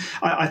staples. I mean,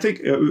 I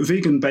think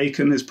vegan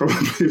bacon is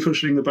probably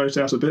pushing the boat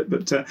out a bit,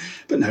 but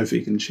no,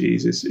 vegan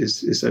cheese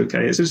is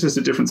okay. It's just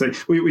a different thing.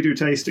 We do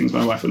tastings,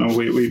 my wife and I.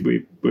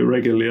 We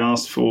regularly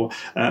ask for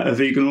a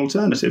vegan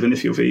alternative, and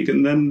if you're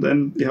vegan,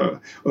 then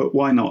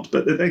why not?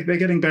 But they're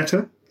getting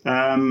better,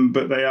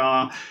 but they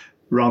are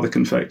rather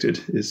confected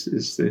is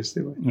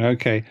the way.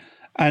 Okay.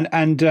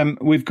 And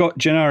we've got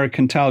Gennaro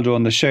Contaldo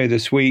on the show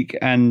this week,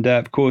 and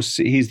of course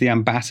he's the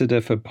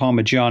ambassador for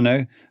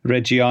Parmigiano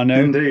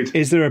Reggiano. Indeed.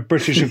 Is there a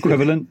British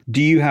equivalent?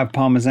 Do you have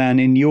Parmesan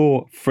in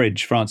your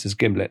fridge, Francis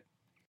Gimblett?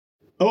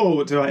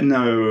 Oh, do I?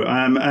 No,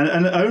 and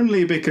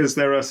only because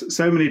there are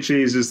so many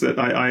cheeses that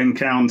I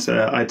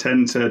encounter. I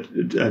tend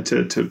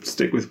to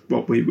stick with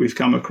what we've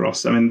come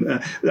across. I mean,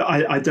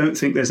 I don't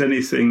think there's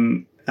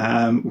anything.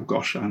 I'm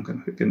going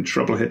to get in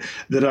trouble here.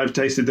 That I've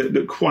tasted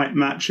that quite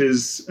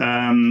matches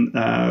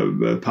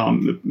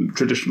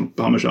traditional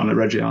Parmigiano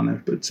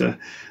Reggiano. But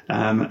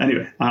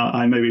anyway,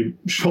 I may be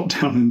shot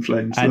down in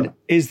flames. And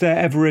is there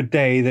ever a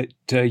day that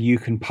you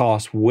can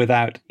pass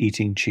without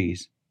eating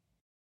cheese?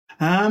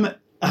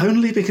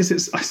 Only because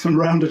it's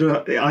surrounded.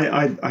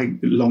 I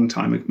long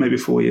time, maybe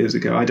 4 years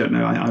ago. I don't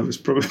know. I was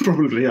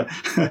probably a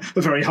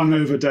very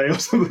hungover day or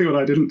something when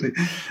I didn't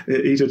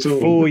eat at all.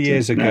 4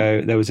 years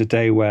ago, there was a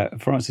day where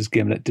Francis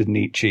Gimlet didn't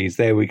eat cheese.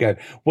 There we go.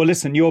 Well,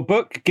 listen, your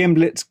book,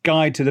 Gimlet's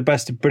Guide to the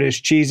Best of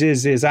British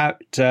Cheeses, is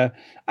out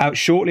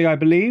shortly, I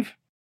believe.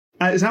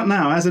 It's out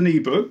now as an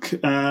ebook.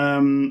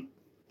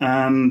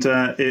 And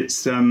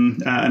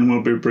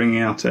we'll be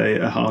bringing out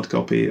a hard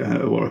copy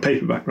or a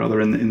paperback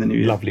rather in the new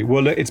year. Lovely.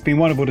 Well, look, it's been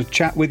wonderful to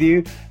chat with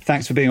you.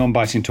 Thanks for being on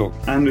Biting Talk.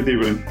 And with you,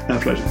 William. A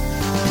pleasure.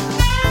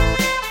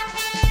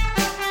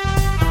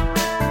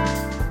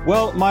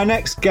 Well, my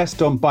next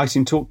guest on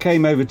Biting Talk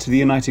came over to the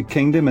United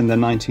Kingdom in the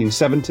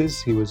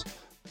 1970s. He was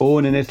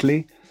born in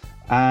Italy,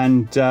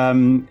 and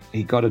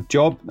he got a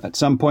job at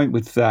some point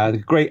with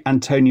the great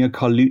Antonio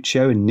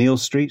Carluccio in Neal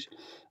Street.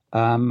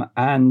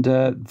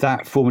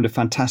 That formed a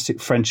fantastic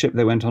friendship.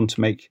 They went on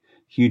to make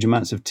huge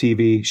amounts of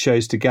TV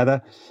shows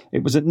together.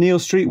 It was at Neal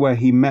Street where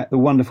he met the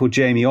wonderful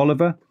Jamie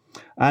Oliver.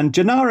 And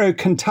Gennaro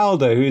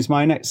Cataldo, who is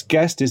my next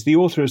guest, is the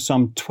author of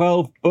some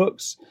 12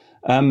 books.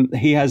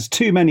 He has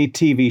too many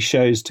TV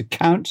shows to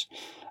count.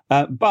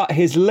 But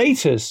his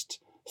latest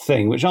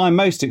thing, which I'm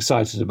most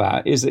excited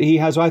about, is that he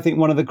has, I think,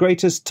 one of the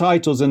greatest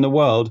titles in the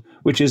world,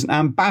 which is an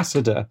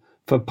ambassador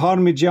for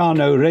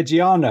Parmigiano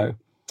Reggiano.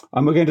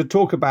 And we're going to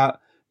talk about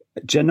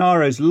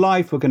Gennaro's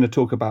life. We're going to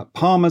talk about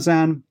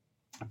Parmesan.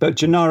 But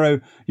Gennaro,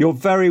 you're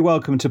very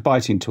welcome to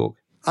Biting Talk.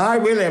 Hi,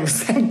 William.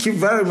 Thank you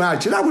very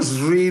much. That was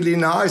really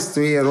nice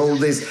to hear all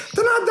this.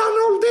 Then I've done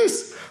all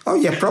this. Oh,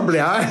 yeah, probably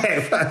I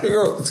have.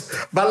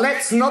 But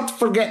let's not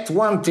forget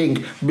one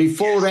thing.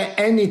 Before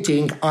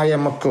anything, I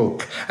am a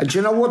cook. And do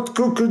you know what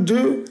cook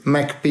do?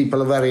 Make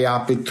people very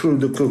happy through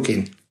the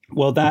cooking.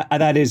 Well,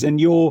 that is, and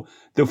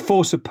the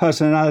force of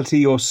personality,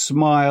 your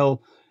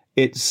smile,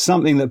 it's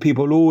something that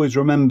people always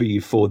remember you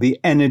for, the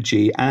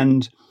energy,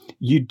 and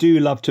you do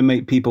love to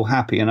make people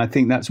happy. And I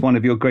think that's one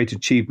of your great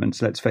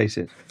achievements, let's face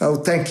it. Oh,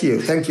 thank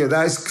you. Thank you.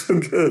 That's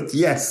good.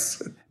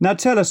 Yes. Now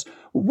tell us,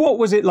 what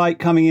was it like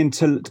coming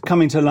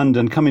to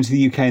London, coming to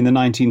the UK in the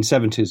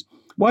 1970s?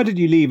 Why did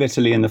you leave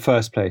Italy in the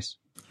first place?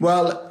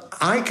 Well,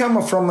 I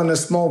come from a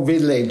small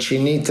village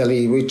in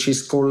Italy, which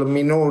is called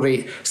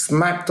Minori,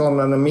 smack on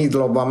in the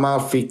middle of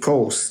Amalfi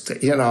Coast.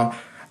 You know,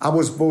 I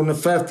was born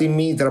 30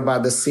 meters by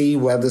the sea,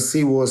 where the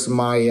sea was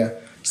my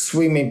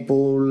swimming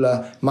pool.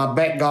 My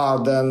back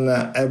garden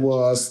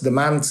was the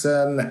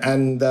mansion,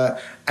 and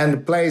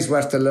the place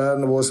where to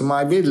learn was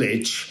my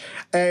village.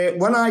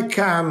 When I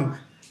came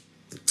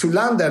to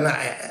London,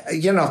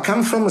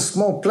 come from a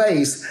small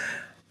place,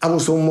 I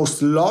was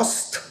almost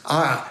lost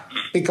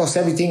because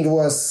everything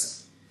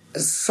was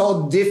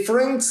so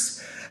different.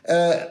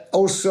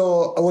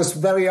 Also, it was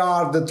very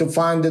hard to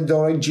find the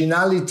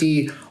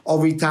originality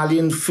of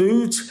Italian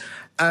food.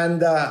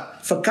 And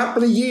for a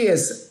couple of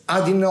years,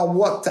 I didn't know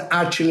what to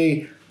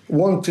actually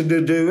wanted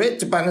to do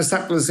it. But at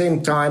exactly the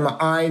same time,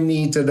 I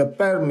needed a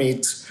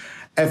permit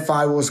if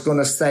I was going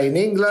to stay in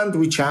England,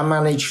 which I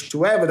managed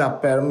to have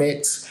that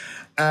permit.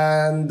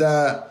 And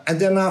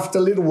then after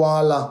a little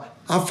while,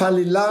 I fell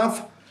in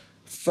love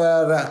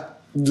for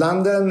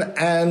London,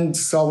 and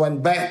so I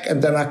went back,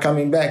 and then I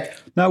coming back.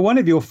 Now, one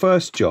of your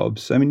first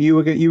jobs, I mean,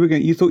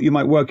 you thought you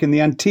might work in the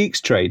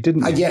antiques trade,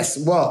 didn't you? Yes.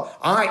 Well,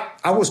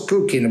 I was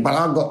cooking, but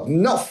I got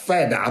not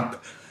fed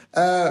up.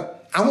 I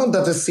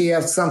wanted to see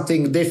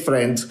something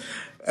different.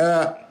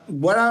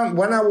 When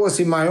I was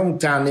in my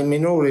hometown in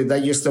Minori, there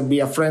used to be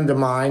a friend of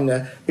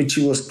mine, which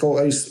was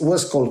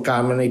called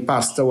Carmen. He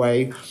passed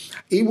away.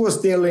 He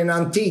was dealing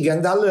antique,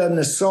 and I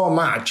learned so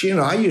much. You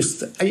know, I used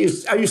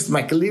to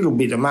make a little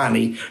bit of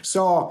money.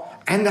 So,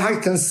 and I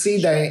can see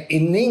that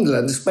in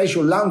England,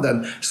 especially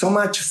London, so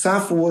much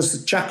stuff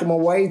was chucked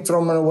away,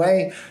 thrown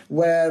away.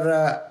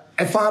 Where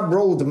if I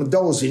brought them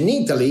those in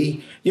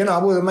Italy, I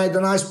would have made a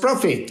nice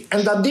profit,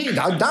 and I did.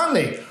 I done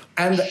it,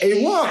 and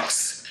it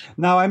works.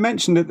 Now, I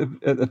mentioned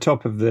at the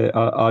top of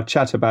our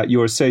chat about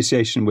your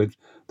association with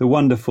the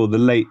wonderful, the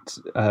late,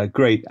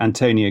 great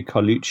Antonio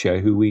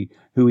Carluccio, who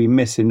we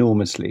miss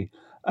enormously.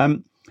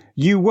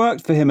 You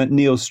worked for him at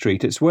Neal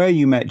Street. It's where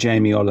you met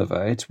Jamie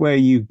Oliver. It's where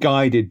you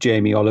guided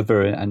Jamie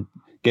Oliver and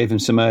gave him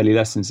some early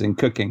lessons in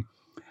cooking.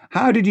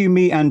 How did you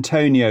meet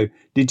Antonio?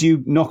 Did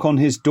you knock on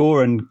his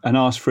door and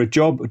ask for a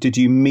job? Or did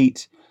you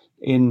meet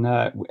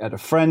at a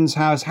friend's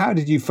house? How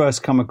did you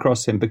first come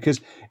across him?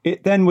 Because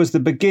it then was the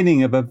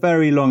beginning of a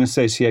very long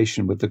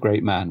association with the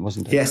great man,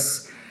 wasn't it?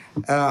 Yes.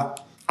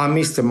 I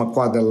missed him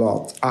quite a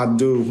lot. I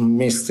do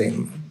miss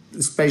him,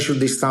 especially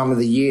this time of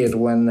the year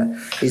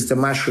when it's the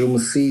mushroom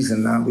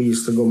season. We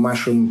used to go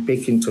mushroom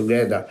picking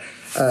together.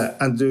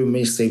 I do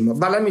miss him.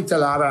 But let me tell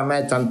you how I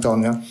met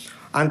Antonio.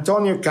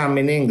 Antonio came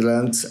in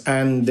England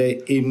and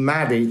he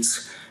married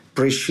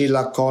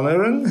Priscilla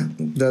Conneran,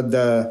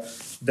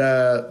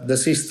 the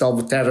sister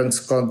of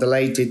the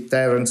late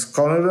Terence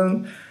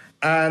Conneran.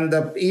 And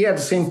he had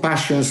the same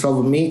passions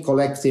of me,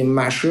 collecting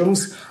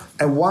mushrooms.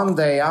 And one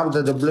day, out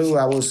of the blue,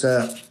 I was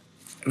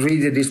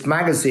reading this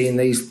magazine.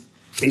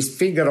 His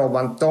figure of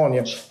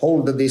Antonio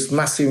holding these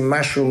massive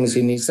mushrooms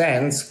in his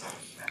hands.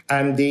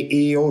 and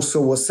he also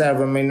was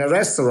serving in a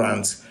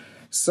restaurant.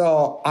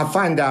 So I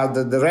find out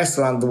that the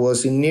restaurant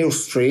was in New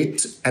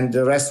Street, and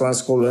the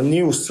restaurant's called a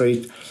New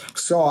Street.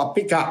 So I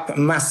pick up a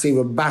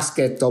massive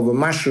basket of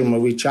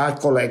mushroom, which I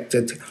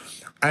collected,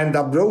 and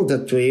I brought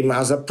it to him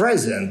as a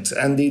present.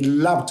 And he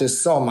loved it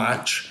so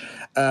much.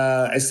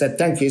 I said,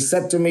 thank you. He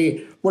said to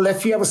me, well,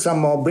 if you have some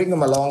more, bring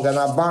them along and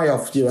I'll buy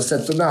off you. I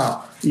said,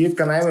 no, you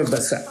can have it,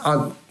 but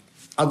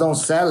I don't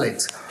sell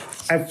it.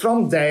 And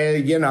from there,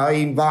 he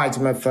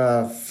invited me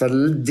for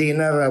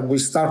dinner, and we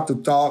start to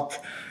talk.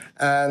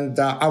 And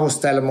I was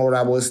telling him what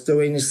I was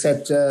doing. He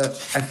said,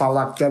 if I'd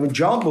like to have a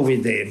job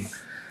with him.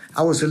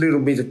 I was a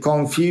little bit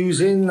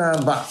confusing,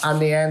 but in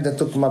the end, it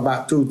took me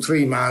about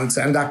 2-3 months,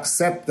 and I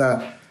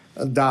accepted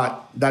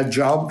that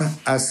job.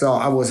 So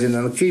I was in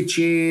the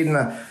kitchen,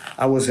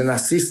 I was an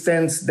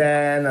assistant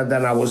then, and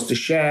then I was the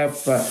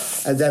chef,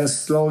 and then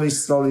slowly,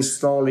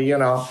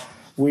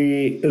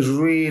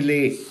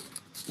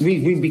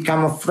 we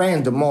become a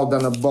friend more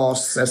than a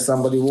boss as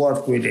somebody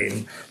work with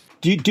him.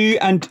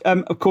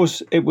 Of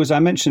course, it was, I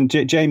mentioned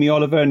Jamie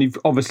Oliver, and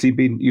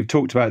you've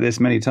talked about this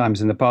many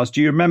times in the past.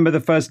 Do you remember the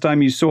first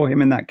time you saw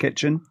him in that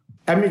kitchen?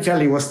 Let me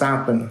tell you what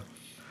happened.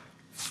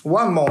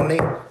 One morning,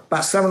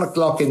 about 7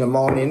 o'clock in the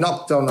morning,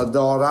 knocked on the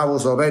door. I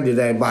was already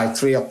there by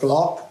 3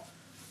 o'clock.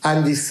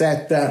 And he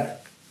said,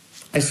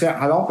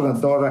 I opened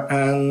the door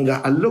and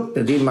I looked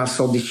at him. I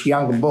saw this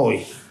young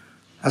boy.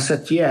 I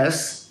said,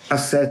 yes. I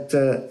said,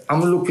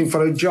 I'm looking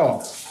for a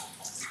job.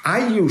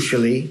 I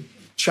usually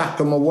chuck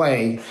them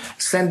away,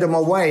 send them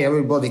away.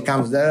 Everybody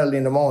comes there early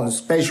in the morning,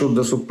 especially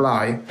the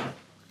supply.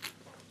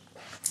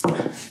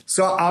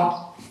 So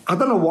I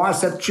don't know why. I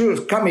said, sure,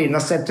 come in. I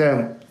said,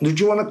 did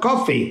you want a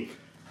coffee?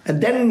 And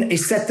then he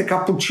said the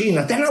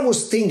cappuccino. Then I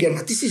was thinking,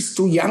 this is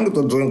too young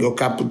to drink a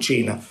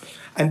cappuccino.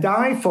 And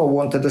I,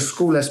 wanted a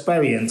school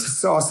experience.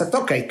 So I said,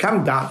 okay,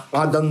 come down.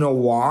 I don't know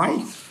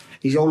why.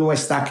 It's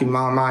always stuck in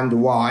my mind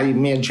why.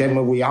 Me and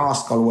Jamie, we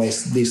ask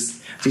always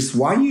this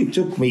why you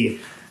took me.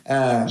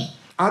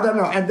 I don't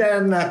know. And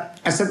then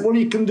I said, what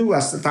you can do? I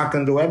said, I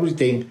can do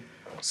everything.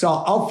 So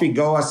off we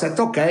go. I said,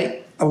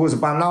 okay. It was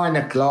about 9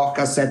 o'clock.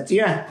 I said,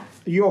 yeah,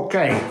 you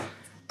okay?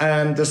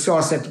 And so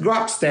I said, go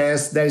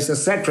upstairs. There's a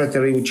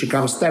secretary which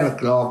comes 10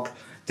 o'clock.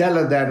 Tell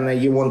her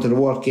then you wanted to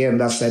work here.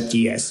 And I said,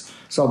 yes.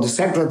 So the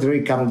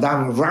secretary come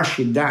down, rush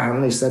it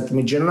down. He said to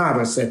me,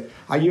 Gennaro, I said,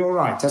 are you all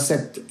right? I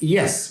said,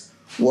 yes.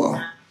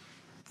 Well,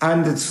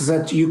 and it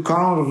said, you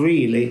can't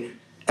really,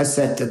 I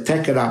said,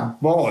 take a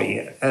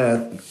boy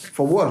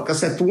for work. I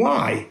said,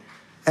 why?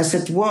 I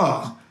said,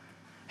 well,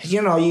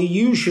 you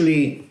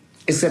usually,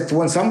 I said,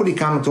 when somebody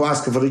comes to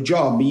ask for a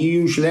job, you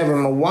usually have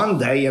him one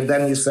day and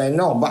then you say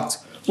no,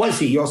 but was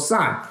he your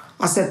son?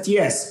 I said,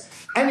 yes.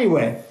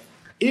 Anyway,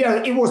 he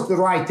was the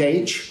right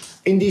age,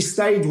 and he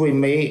stayed with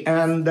me,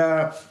 and,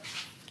 I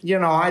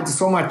had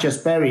so much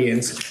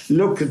experience.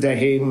 Looked at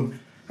him,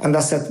 and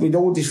I said, with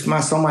all this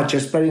so much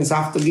experience,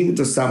 I have to give it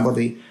to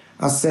somebody.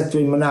 I said to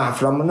him, now,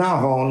 from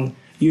now on,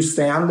 you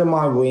stay under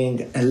my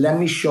wing, and let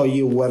me show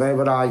you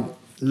whatever I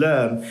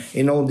learn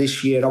in all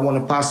this year. I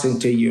want to pass it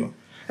to you.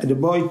 And the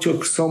boy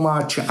took so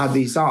much at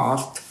his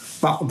heart,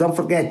 but don't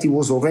forget, he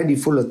was already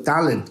full of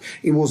talent.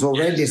 He was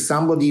already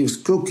somebody who's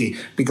cooking,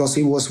 because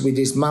he was with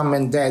his mum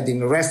and dad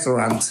in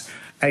restaurants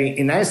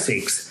in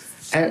Essex.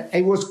 And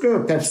it was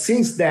good that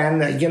since then,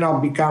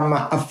 become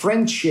a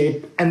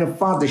friendship and a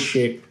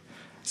fathership.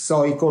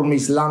 So he called me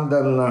his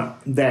London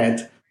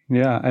dad.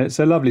 Yeah, it's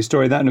a lovely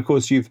story, that. And of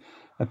course, you've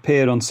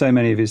appeared on so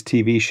many of his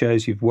TV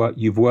shows. You've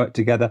worked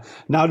together.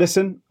 Now,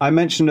 listen, I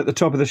mentioned at the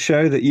top of the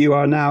show that you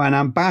are now an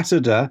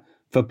ambassador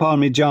for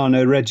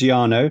Parmigiano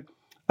Reggiano.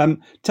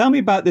 Tell me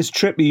about this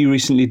trip that you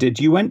recently did.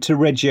 You went to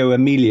Reggio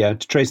Emilia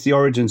to trace the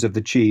origins of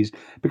the cheese,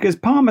 because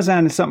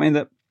Parmesan is something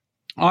that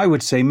I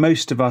would say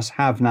most of us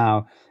have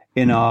now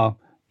in our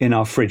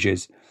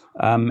fridges.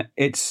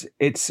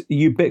 It's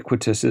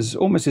ubiquitous,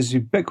 almost as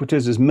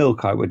ubiquitous as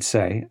milk, I would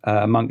say,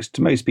 amongst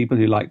most people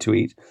who like to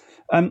eat.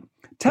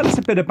 Tell us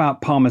a bit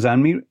about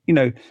Parmesan.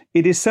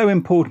 It is so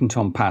important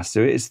on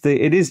pasta.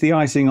 It is the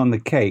icing on the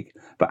cake.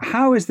 But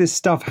how is this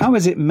stuff? How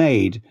is it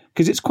made?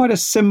 Because it's quite a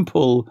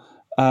simple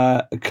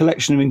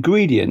collection of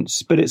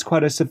ingredients, but it's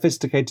quite a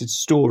sophisticated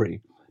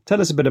story.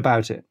 Tell us a bit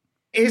about it.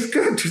 It's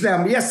good to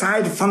them. Yes, I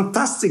had a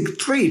fantastic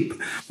trip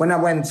when I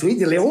went to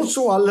Italy.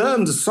 Also, I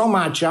learned so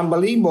much,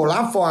 unbelievable.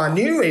 I thought I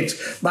knew it,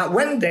 but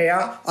when there,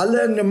 I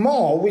learned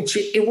more, which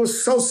it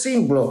was so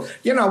simple.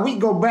 We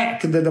go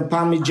back to the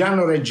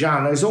Parmigiano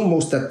Reggiano. It's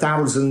almost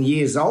 1,000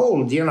 years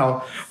old.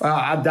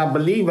 I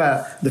believe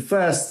the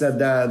first,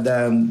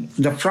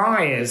 the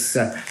friars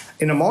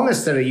in a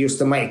monastery used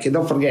to make it.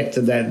 Don't forget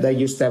that they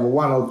used to have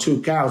 1 or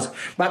 2 cows.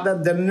 But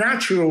the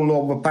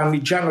natural of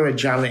Parmigiano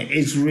Reggiano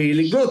is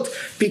really good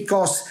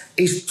because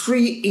it's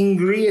 3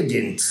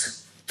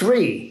 ingredients.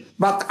 3.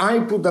 But I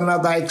put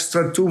another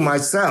extra 2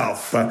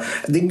 myself.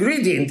 The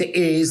ingredient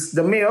is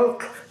the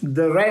milk,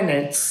 the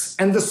rennets,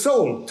 and the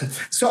salt.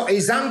 So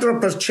it's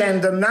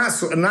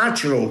 100%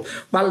 natural.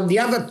 But the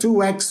other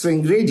 2 extra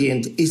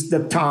ingredients is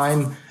the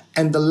thyme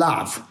and the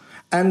love.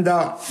 And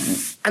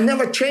I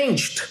never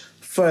changed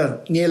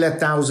for nearly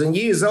 1,000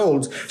 years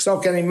old. So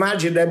I can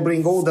imagine they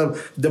bring all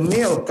the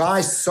milk. I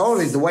saw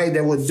it the way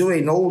they were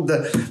doing all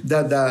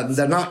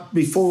the night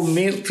before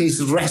milk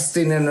is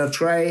resting in the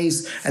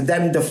trays, and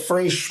then the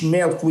fresh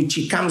milk, which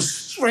it comes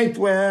straight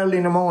early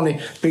in the morning,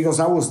 because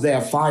I was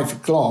there 5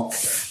 o'clock,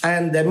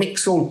 and they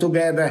mix all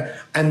together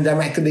and they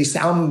make this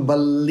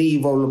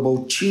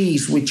unbelievable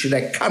cheese, which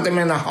they cut them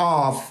in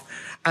half.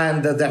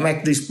 And they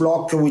make this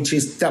block, which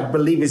is, I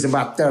believe, is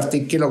about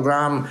 30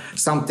 kilograms,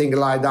 something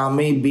like that,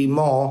 maybe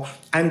more.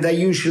 And they're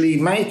usually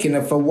making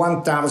it for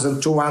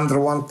 1,200,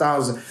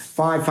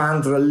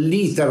 1,500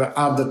 liter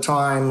at the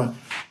time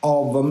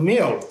of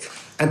milk.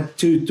 And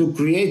to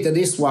create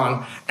this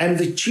one. And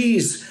the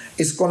cheese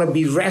is going to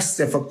be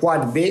rested for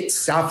quite a bit.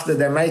 After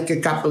they make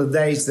a couple of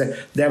days, they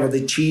have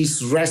the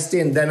cheese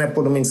resting, then I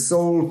put them in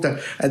salt,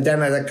 and then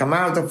they come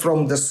out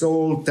from the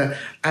salt,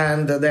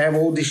 and they have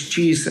all this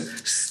cheese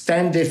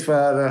standing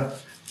for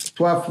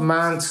 12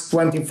 months,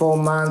 24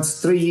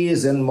 months, 3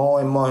 years, and more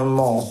and more and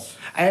more.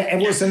 It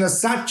was in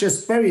such a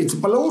spirit,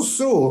 but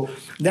also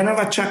they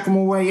never chuck them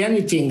away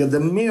anything. The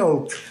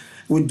milk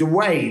with the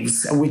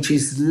waves, which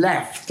is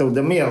left of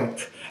the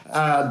milk,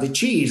 the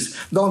cheese,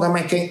 though they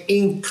make an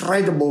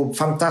incredible,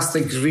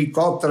 fantastic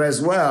ricotta as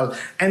well.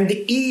 And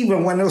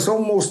even when it's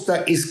almost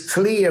is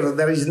clear,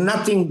 there is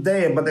nothing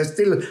there, but they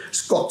still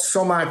got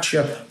so much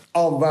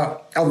of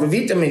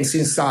vitamins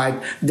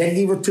inside, they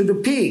give it to the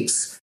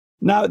pigs.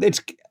 Now,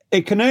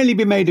 it can only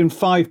be made in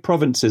 5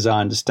 provinces, I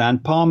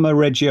understand: Parma,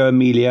 Reggio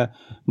Emilia,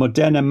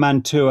 Modena,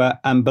 Mantua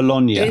and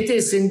Bologna. It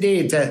is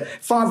indeed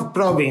 5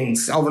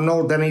 provinces of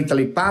northern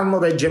Italy: Parma,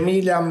 Reggio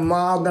Emilia,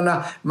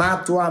 Modena,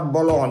 Mantua,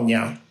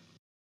 Bologna.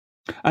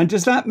 And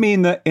does that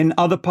mean that in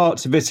other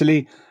parts of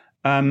Italy,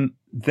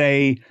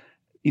 they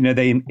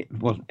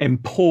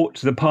import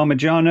the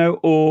Parmigiano,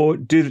 or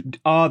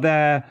are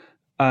there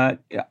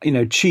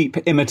cheap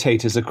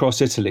imitators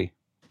across Italy?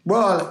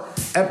 Well,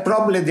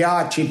 probably they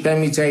are cheap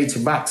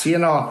imitators, but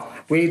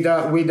with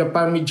the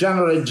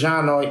Parmigiano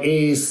Reggiano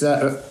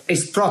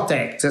is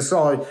protected.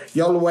 So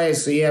you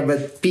always have a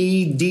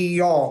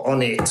PDO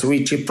on it,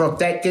 which is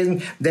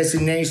protecting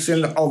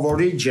designation of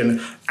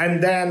origin.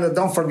 And then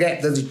don't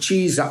forget that the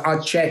cheese are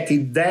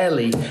checked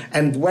daily.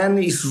 And when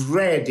it's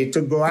ready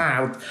to go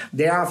out,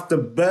 they have to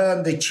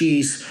burn the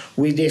cheese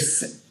with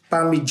this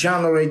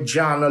Parmigiano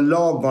Reggiano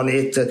logo on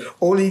it.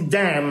 Only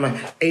them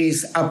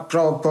is a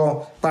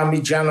proper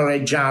Parmigiano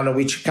Reggiano,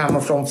 which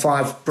comes from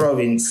 5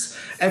 provinces.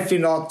 If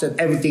not,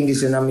 everything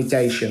is an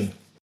imitation.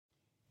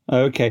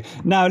 Okay.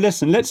 Now,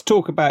 listen, let's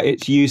talk about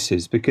its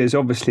uses, because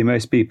obviously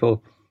most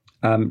people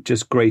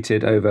just grate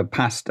it over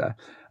pasta.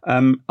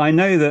 I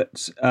know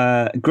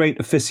that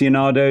great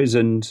aficionados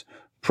and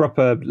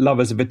proper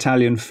lovers of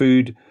Italian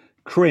food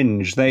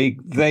cringe. They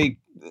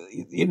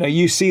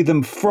you see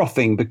them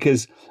frothing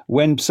because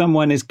when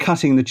someone is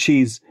cutting the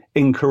cheese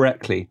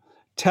incorrectly.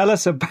 Tell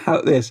us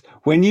about this.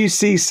 When you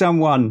see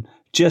someone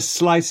just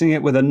slicing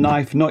it with a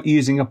knife, not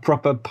using a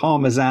proper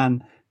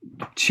Parmesan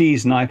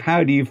cheese knife,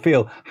 how do you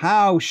feel?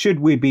 How should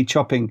we be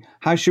chopping?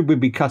 How should we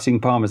be cutting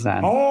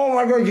Parmesan? Oh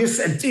my God, you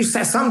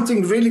said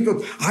something really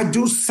good. I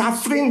do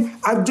suffering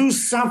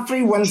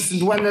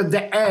when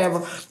they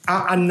have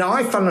a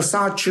knife, and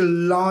such a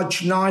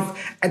large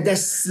knife, and they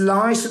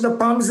slice the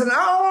Parmesan.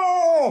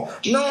 Oh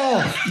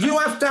no! You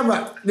have to have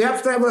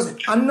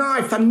a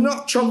knife, a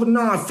notch of a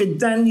knife, and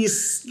then you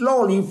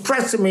slowly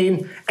press them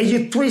in, and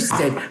you twist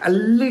it. A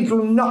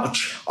little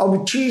notch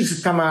of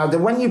cheese come out,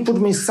 and when you put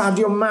them inside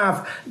your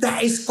mouth,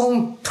 that is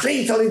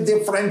completely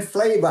different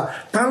flavor.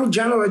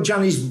 Parmigiano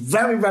Reggiano is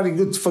very, very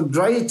good for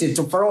grated,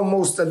 for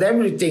almost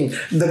everything.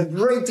 The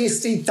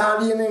greatest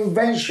Italian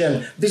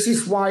invention. This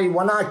is why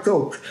when I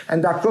cook,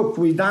 and I cook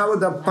without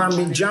the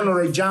Parmigiano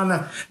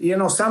Reggiano,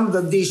 some of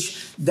the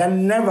dish, they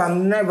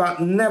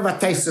never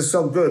tasted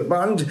so good.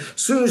 But as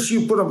soon as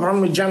you put a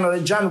Parmigiano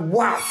Reggiano,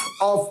 wow,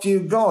 off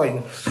you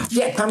going.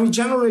 Yeah,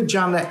 Parmigiano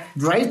Reggiano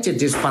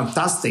grated is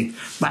fantastic,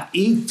 but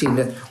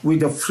eating with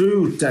the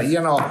fruit,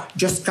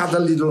 just cut a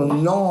little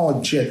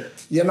notch,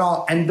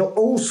 and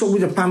also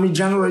with the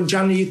Parmigiano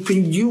Reggiano, you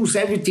can use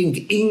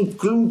everything,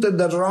 including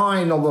the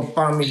rind of a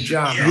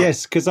Parmigiano.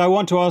 Yes, because I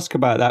want to ask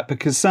about that,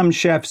 because some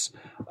chefs,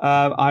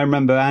 I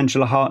remember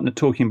Angela Hartnett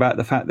talking about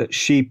the fact that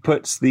she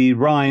puts the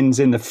rinds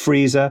in the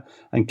freezer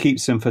and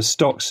keeps them for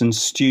stocks and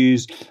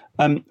stews.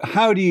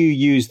 How do you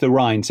use the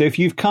rind? So if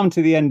you've come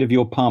to the end of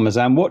your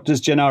Parmesan, what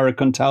does Gennaro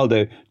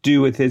Contaldo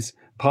do with his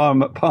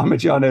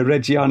Parmigiano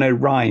Reggiano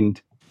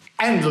rind?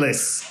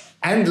 Endless.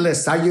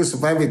 I use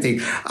for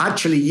everything.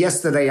 Actually,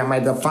 yesterday I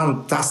made a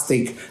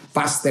fantastic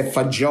pasta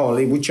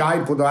fagioli, which I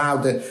put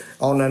out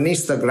on an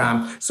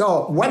Instagram.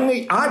 So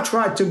I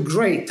try to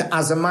grate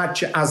as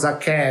much as I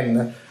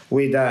can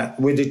with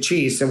the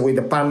cheese and with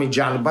the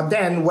Parmigiano. But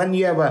then when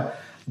you have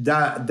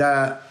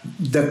the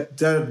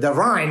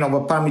rind of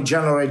a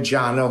Parmigiano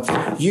Reggiano,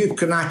 you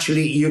can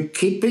actually, you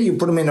keep it, you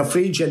put them in a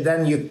fridge, and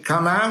then you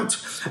come out,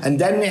 and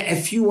then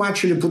if you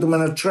actually put them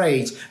in a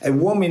tray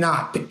and warming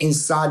up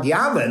inside the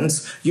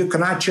ovens, you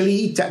can actually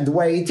eat it the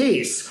way it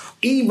is.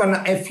 even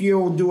if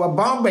you do a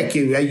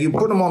barbecue, you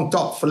put them on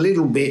top for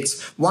little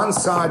bits, one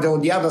side or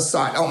the other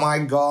side. Oh my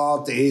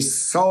God, it's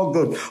so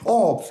good.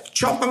 Or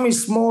chop them in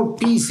small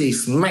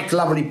pieces, make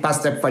lovely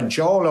pasta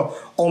fagiolo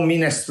or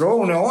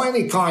minestrone or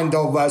any kind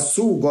of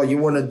sugo you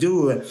want to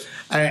do,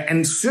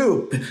 and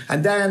soup.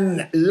 And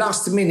then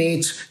last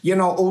minute,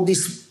 all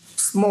these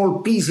small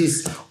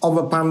pieces of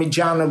a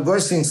Parmigiano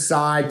goes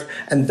inside,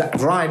 and the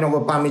rind of a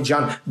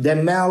Parmigiano, they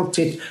melt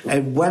it,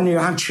 and when you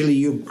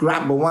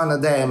grab one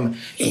of them,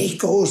 it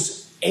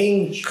goes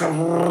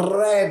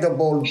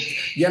incredible,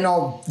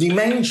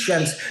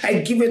 dimensions,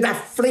 and give it that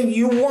flavor.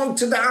 You want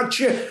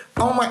that,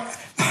 oh my...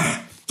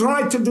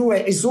 Try to do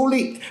it. It's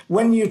only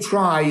when you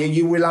try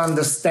you will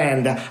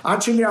understand.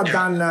 Actually, I've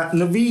done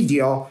in a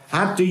video,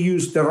 I had to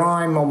use the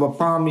rime of a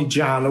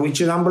Parmigiano,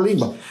 which is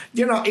unbelievable.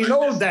 In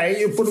all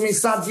day, you put them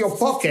inside your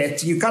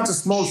pocket, you cut a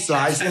small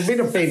slice, a bit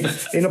of paper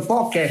in a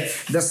pocket,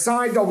 the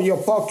side of your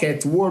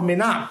pocket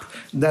warming up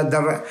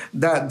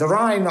the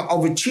rind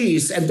of a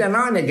cheese, and then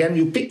again,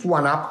 you pick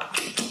one up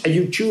and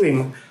you chew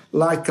him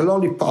like a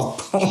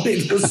lollipop, only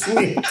the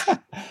sweet.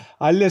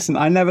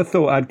 I never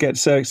thought I'd get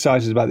so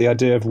excited about the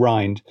idea of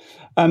rind.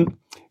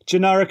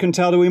 Gennaro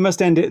Contaldo, we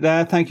must end it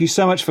there. Thank you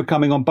so much for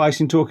coming on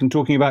Biting Talk and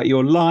talking about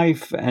your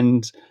life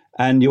and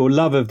your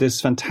love of this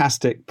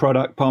fantastic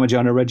product,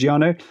 Parmigiano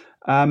Reggiano.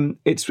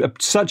 It's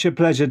such a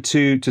pleasure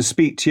to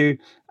speak to you,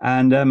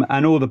 and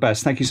all the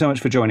best. Thank you so much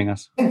for joining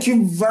us. Thank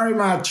you very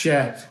much,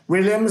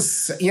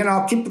 Williams.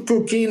 Keep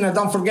cooking.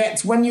 Don't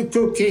forget, when you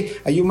cook it,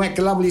 you make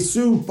a lovely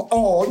soup,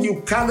 or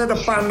you cut the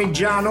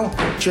Parmigiano,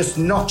 just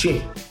notch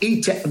it,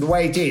 eat it the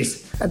way it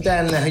is, and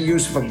then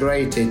use for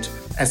grated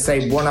and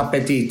say buon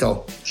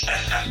appetito.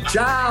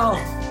 Ciao.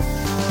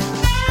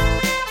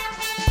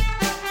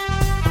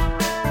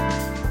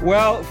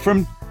 Well,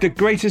 from the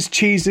greatest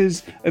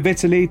cheeses of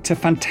Italy to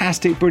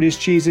fantastic British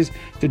cheeses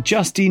to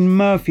Justine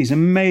Murphy's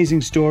amazing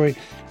story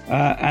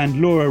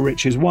and Laura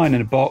Rich's Wine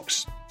in a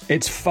Box.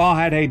 It's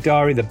Farhad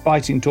Haidari, the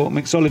Biting Talk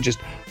mixologist.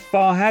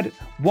 Farhad,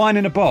 wine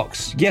in a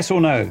box, yes or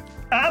no?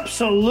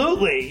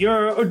 Absolutely.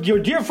 Your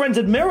dear friends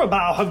at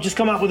Mirabeau have just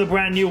come out with a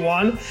brand new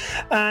one,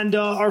 and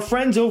our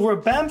friends over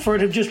at Bamford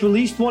have just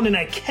released one in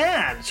a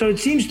can. So it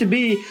seems to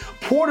be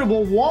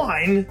portable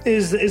wine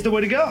is the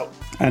way to go.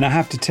 And I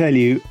have to tell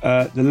you,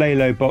 the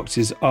Lelo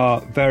boxes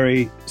are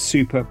very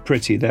super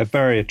pretty. They're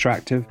very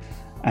attractive,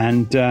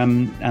 and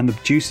the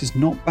juice is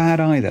not bad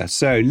either.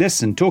 So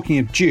listen, talking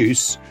of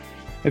juice,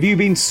 have you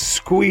been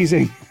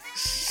squeezing?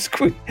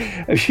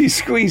 Have you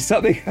squeezed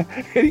something?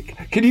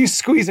 Can you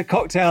squeeze a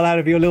cocktail out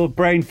of your little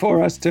brain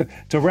for us to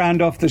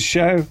round off the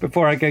show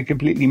before I go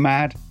completely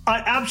mad?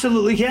 I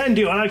absolutely can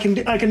do, and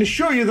I can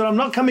assure you that I'm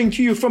not coming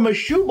to you from a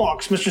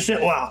shoebox, Mr.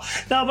 Sitwell.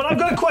 Now, but I've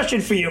got a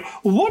question for you.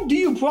 What do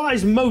you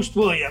prize most,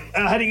 William,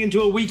 heading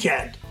into a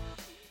weekend?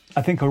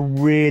 I think a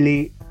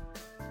really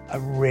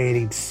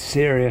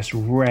serious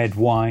red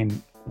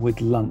wine with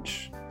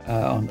lunch.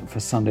 For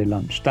Sunday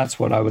lunch. That's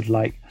what I would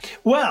like.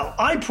 Well,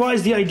 I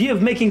prize the idea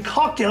of making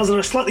cocktails that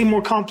are slightly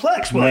more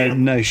complex,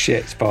 William. No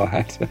shit,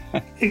 Farhad.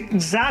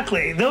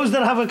 Exactly. Those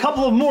that have a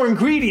couple of more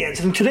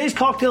ingredients. And today's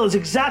cocktail is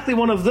exactly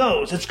one of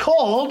those. It's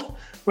called,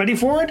 ready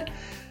for it?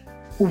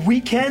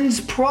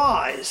 Weekend's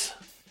Prize.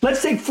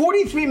 Let's take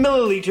 43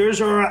 milliliters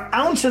or an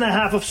ounce and a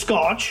half of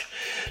scotch,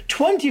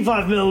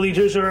 25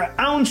 milliliters or an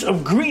ounce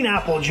of green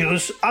apple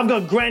juice. I've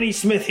got Granny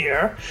Smith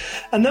here.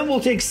 And then we'll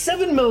take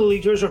 7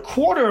 milliliters or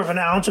quarter of an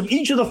ounce of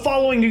each of the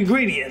following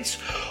ingredients: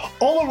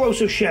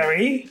 Oloroso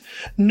sherry,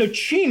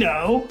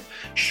 nocino,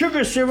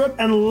 sugar syrup,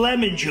 and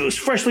lemon juice,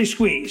 freshly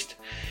squeezed.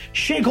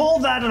 Shake all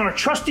that in our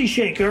trusty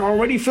shaker,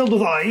 already filled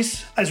with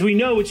ice. As we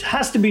know, it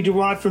has to be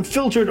derived from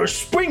filtered or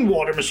spring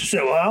water, Mr.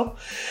 Sitwell.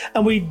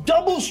 And we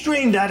double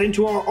strain that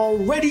into our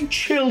already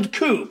chilled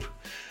coupe.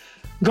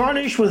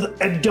 Garnish with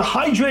a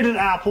dehydrated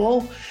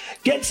apple,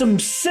 get some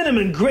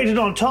cinnamon grated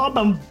on top,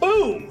 and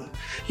boom!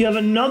 You have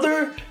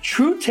another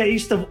true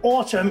taste of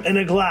autumn in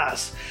a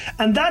glass.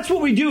 And that's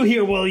what we do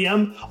here,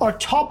 William. Our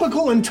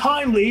topical and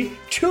timely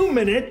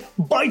 2-minute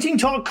Biting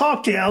Talk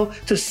cocktail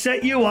to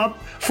set you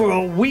up for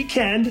a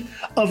weekend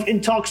of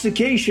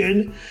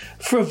intoxication,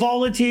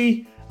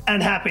 frivolity,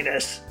 and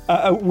happiness.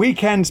 A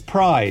weekend's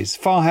prize,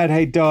 Farhad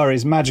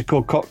Haidari's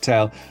magical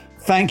cocktail.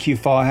 Thank you,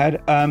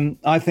 Farhad.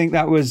 I think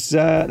that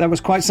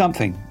was quite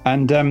something.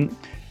 And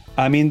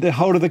I mean, the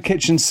whole of the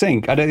kitchen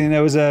sink, I don't think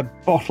there was a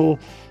bottle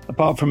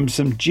apart from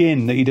some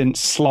gin that you didn't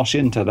slosh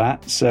into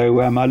that.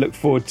 So I look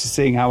forward to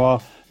seeing how our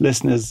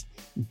listeners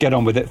get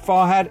on with it.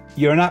 Farhad,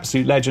 you're an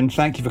absolute legend.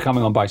 Thank you for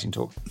coming on Biting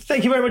Talk.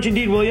 Thank you very much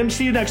indeed, William.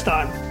 See you next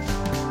time.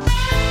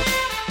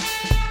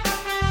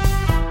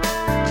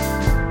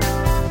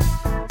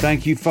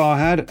 Thank you,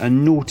 Farhad. A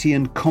naughty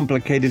and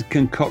complicated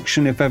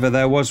concoction, if ever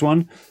there was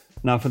one.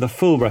 Now, for the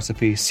full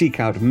recipe, seek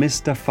out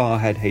Mr.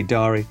 Farhad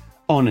Haidari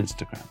on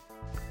Instagram.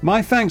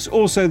 My thanks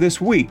also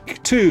this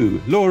week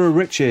to Laura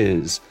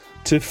Riches,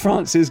 to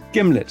Francis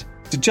Gimlet,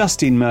 to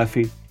Justine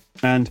Murphy,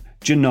 and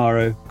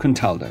Gennaro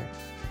Contaldo.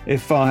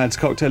 If Farhad's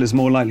cocktail is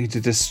more likely to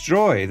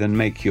destroy than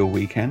make your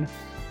weekend,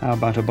 how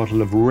about a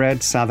bottle of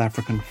red South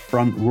African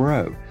Front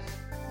Row?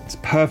 It's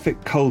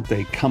perfect cold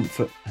day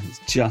comfort, and it's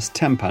just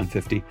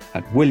 £10.50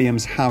 at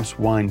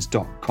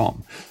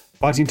williamshousewines.com.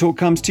 Biting Talk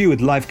comes to you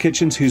with Life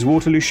Kitchens, whose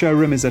Waterloo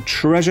showroom is a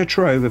treasure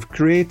trove of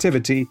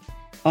creativity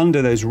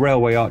under those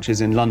railway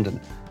arches in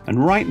London.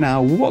 And right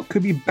now, what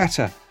could be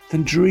better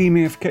than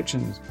dreaming of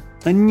kitchens?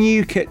 A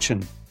new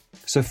kitchen.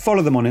 So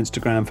follow them on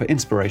Instagram for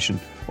inspiration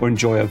or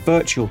enjoy a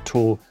virtual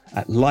tour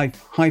at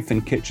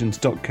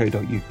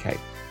life-kitchens.co.uk.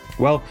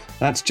 Well,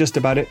 that's just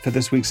about it for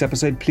this week's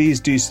episode. Please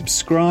do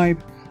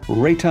subscribe,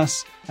 rate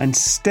us, and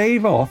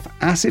stave off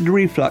acid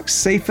reflux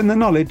safe in the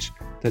knowledge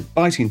that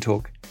Biting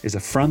Talk is a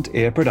Front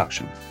Ear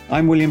production.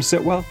 I'm William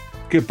Sitwell.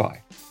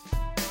 Goodbye.